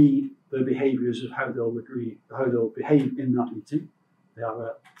agreed the behaviours of how they'll behave in that meeting. They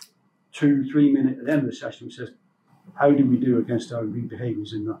have 2-3 minutes at the end of the session, which says, how do we do against our agreed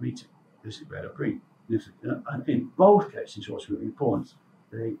behaviours in that meeting? Is it red or green? And in both cases, what's really important,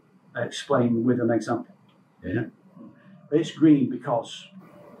 they explain with an example. Yeah? It's green because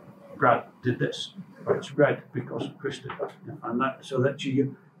Brad did this, or it's red because Chris did that. And that, so that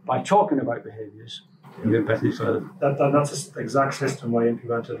you, by talking about behaviours, you get better further. That's the exact system I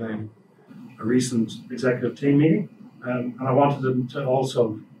implemented in a recent executive team meeting. And I wanted them to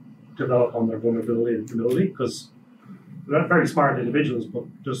also develop on their vulnerability and humility, because they're very smart individuals, but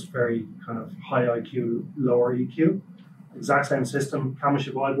just very kind of high IQ, lower EQ. Exact same system, Camera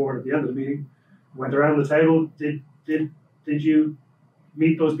whiteboard at the end of the meeting. Went around the table, did you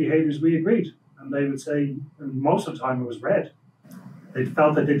meet those behaviours we agreed? And they would say, and most of the time it was red. They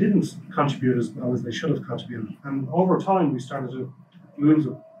felt that they didn't contribute as well as they should have contributed. And over time we started to move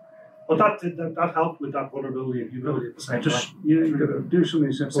them. But that helped with that vulnerability and humility at the same time. You got to do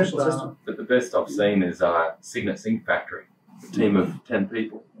something simple. System. But the best I've seen is Cygnet's Ink Factory, a team of 10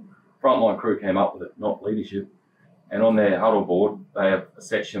 people. Frontline crew came up with it, not leadership. And on their huddle board, they have a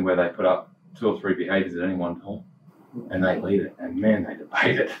section where they put up 2 or 3 behaviours at any one time. And they lead it. And man, they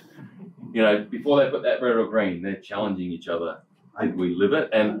debate it. You know, before they put that red or green, they're challenging each other. Did we live it?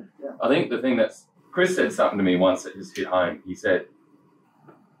 And I think the thing that's, Chris said something to me once that just hit home. He said,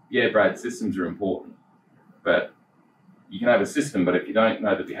 yeah, Brad, systems are important, but you can have a system, but if you don't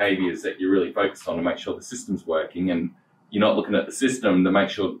know the behaviours that you're really focused on to make sure the system's working, and you're not looking at the system to make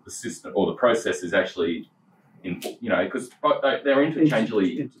sure the system or the process is actually, because they're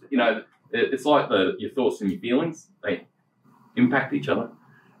interchangeably, it's like your thoughts and your feelings, they impact each other.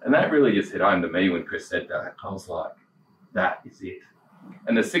 And that really just hit home to me when Chris said that. I was like, that is it.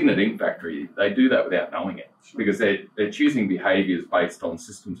 And the Cygnet Ink Factory, they do that without knowing it, because they're choosing behaviours based on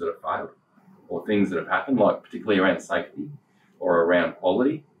systems that have failed or things that have happened, like particularly around safety or around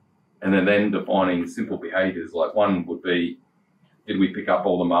quality. And then defining simple behaviours, like one would be, did we pick up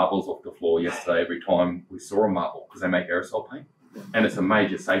all the marbles off the floor yesterday every time we saw a marble? Because they make aerosol paint. And it's a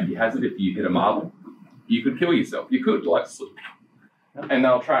major safety hazard. If you hit a marble, you could kill yourself. You could, slip. And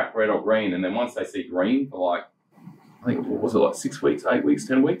they'll track red or green. And then once they see green for I think, what was it, 6 weeks, 8 weeks,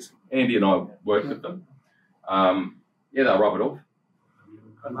 10 weeks? Andy and I worked with them. They'll rub it off.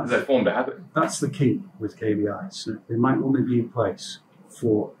 They formed a habit. That's the key with KBIs. They might only be in place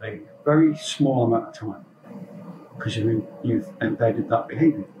for a very small amount of time, because you've embedded that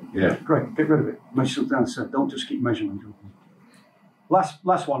behaviour. Yeah. Great, get rid of it. Measure something else. Don't just keep measuring. Last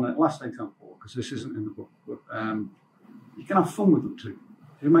example, because this isn't in the book, but you can have fun with them too.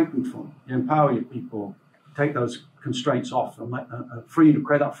 You make them fun. You empower your people. Take those constraints off and let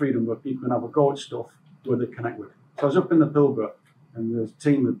create that freedom where people can have a go at stuff where they connect with. So I was up in the Pilbara, and the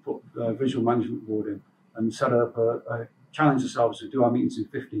team had put a visual management board in and set up a challenge ourselves to do our meetings in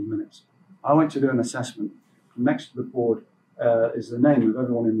 15 minutes. I went to do an assessment. Next to the board is the name of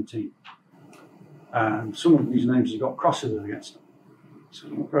everyone in the team. And some of these names have got crosses against them. So,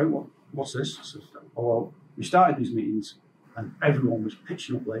 great, what's this? So, well, we started these meetings and everyone was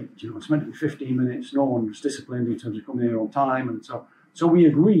pitching up late. It's meant to be 15 minutes. No one was disciplined in terms of coming in on time. And so we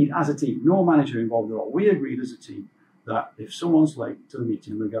agreed as a team, no manager involved at all. We agreed as a team that if someone's late to the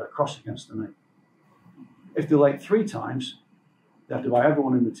meeting, they get a cross against the name. If they're late 3 times, they have to buy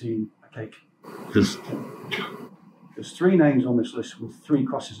everyone in the team a cake. There's 3 names on this list with 3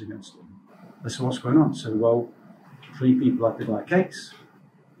 crosses against them. That's what's going on. So, well, 3 people have to buy cakes.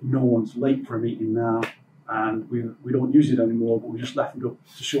 No one's late for a meeting now. And we don't use it anymore, but we just left it up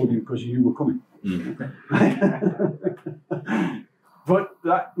to show you because you were coming. But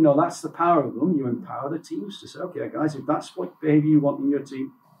that's the power of them. You empower the teams to say, okay, guys, if that's what behaviour you want in your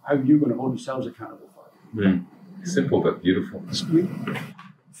team, how are you going to hold yourselves accountable for it? Simple but beautiful.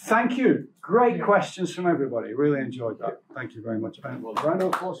 Thank you. Great questions from everybody. Really enjoyed that. Thank you very much. Well, round of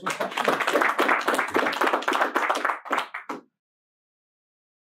applause for the questions.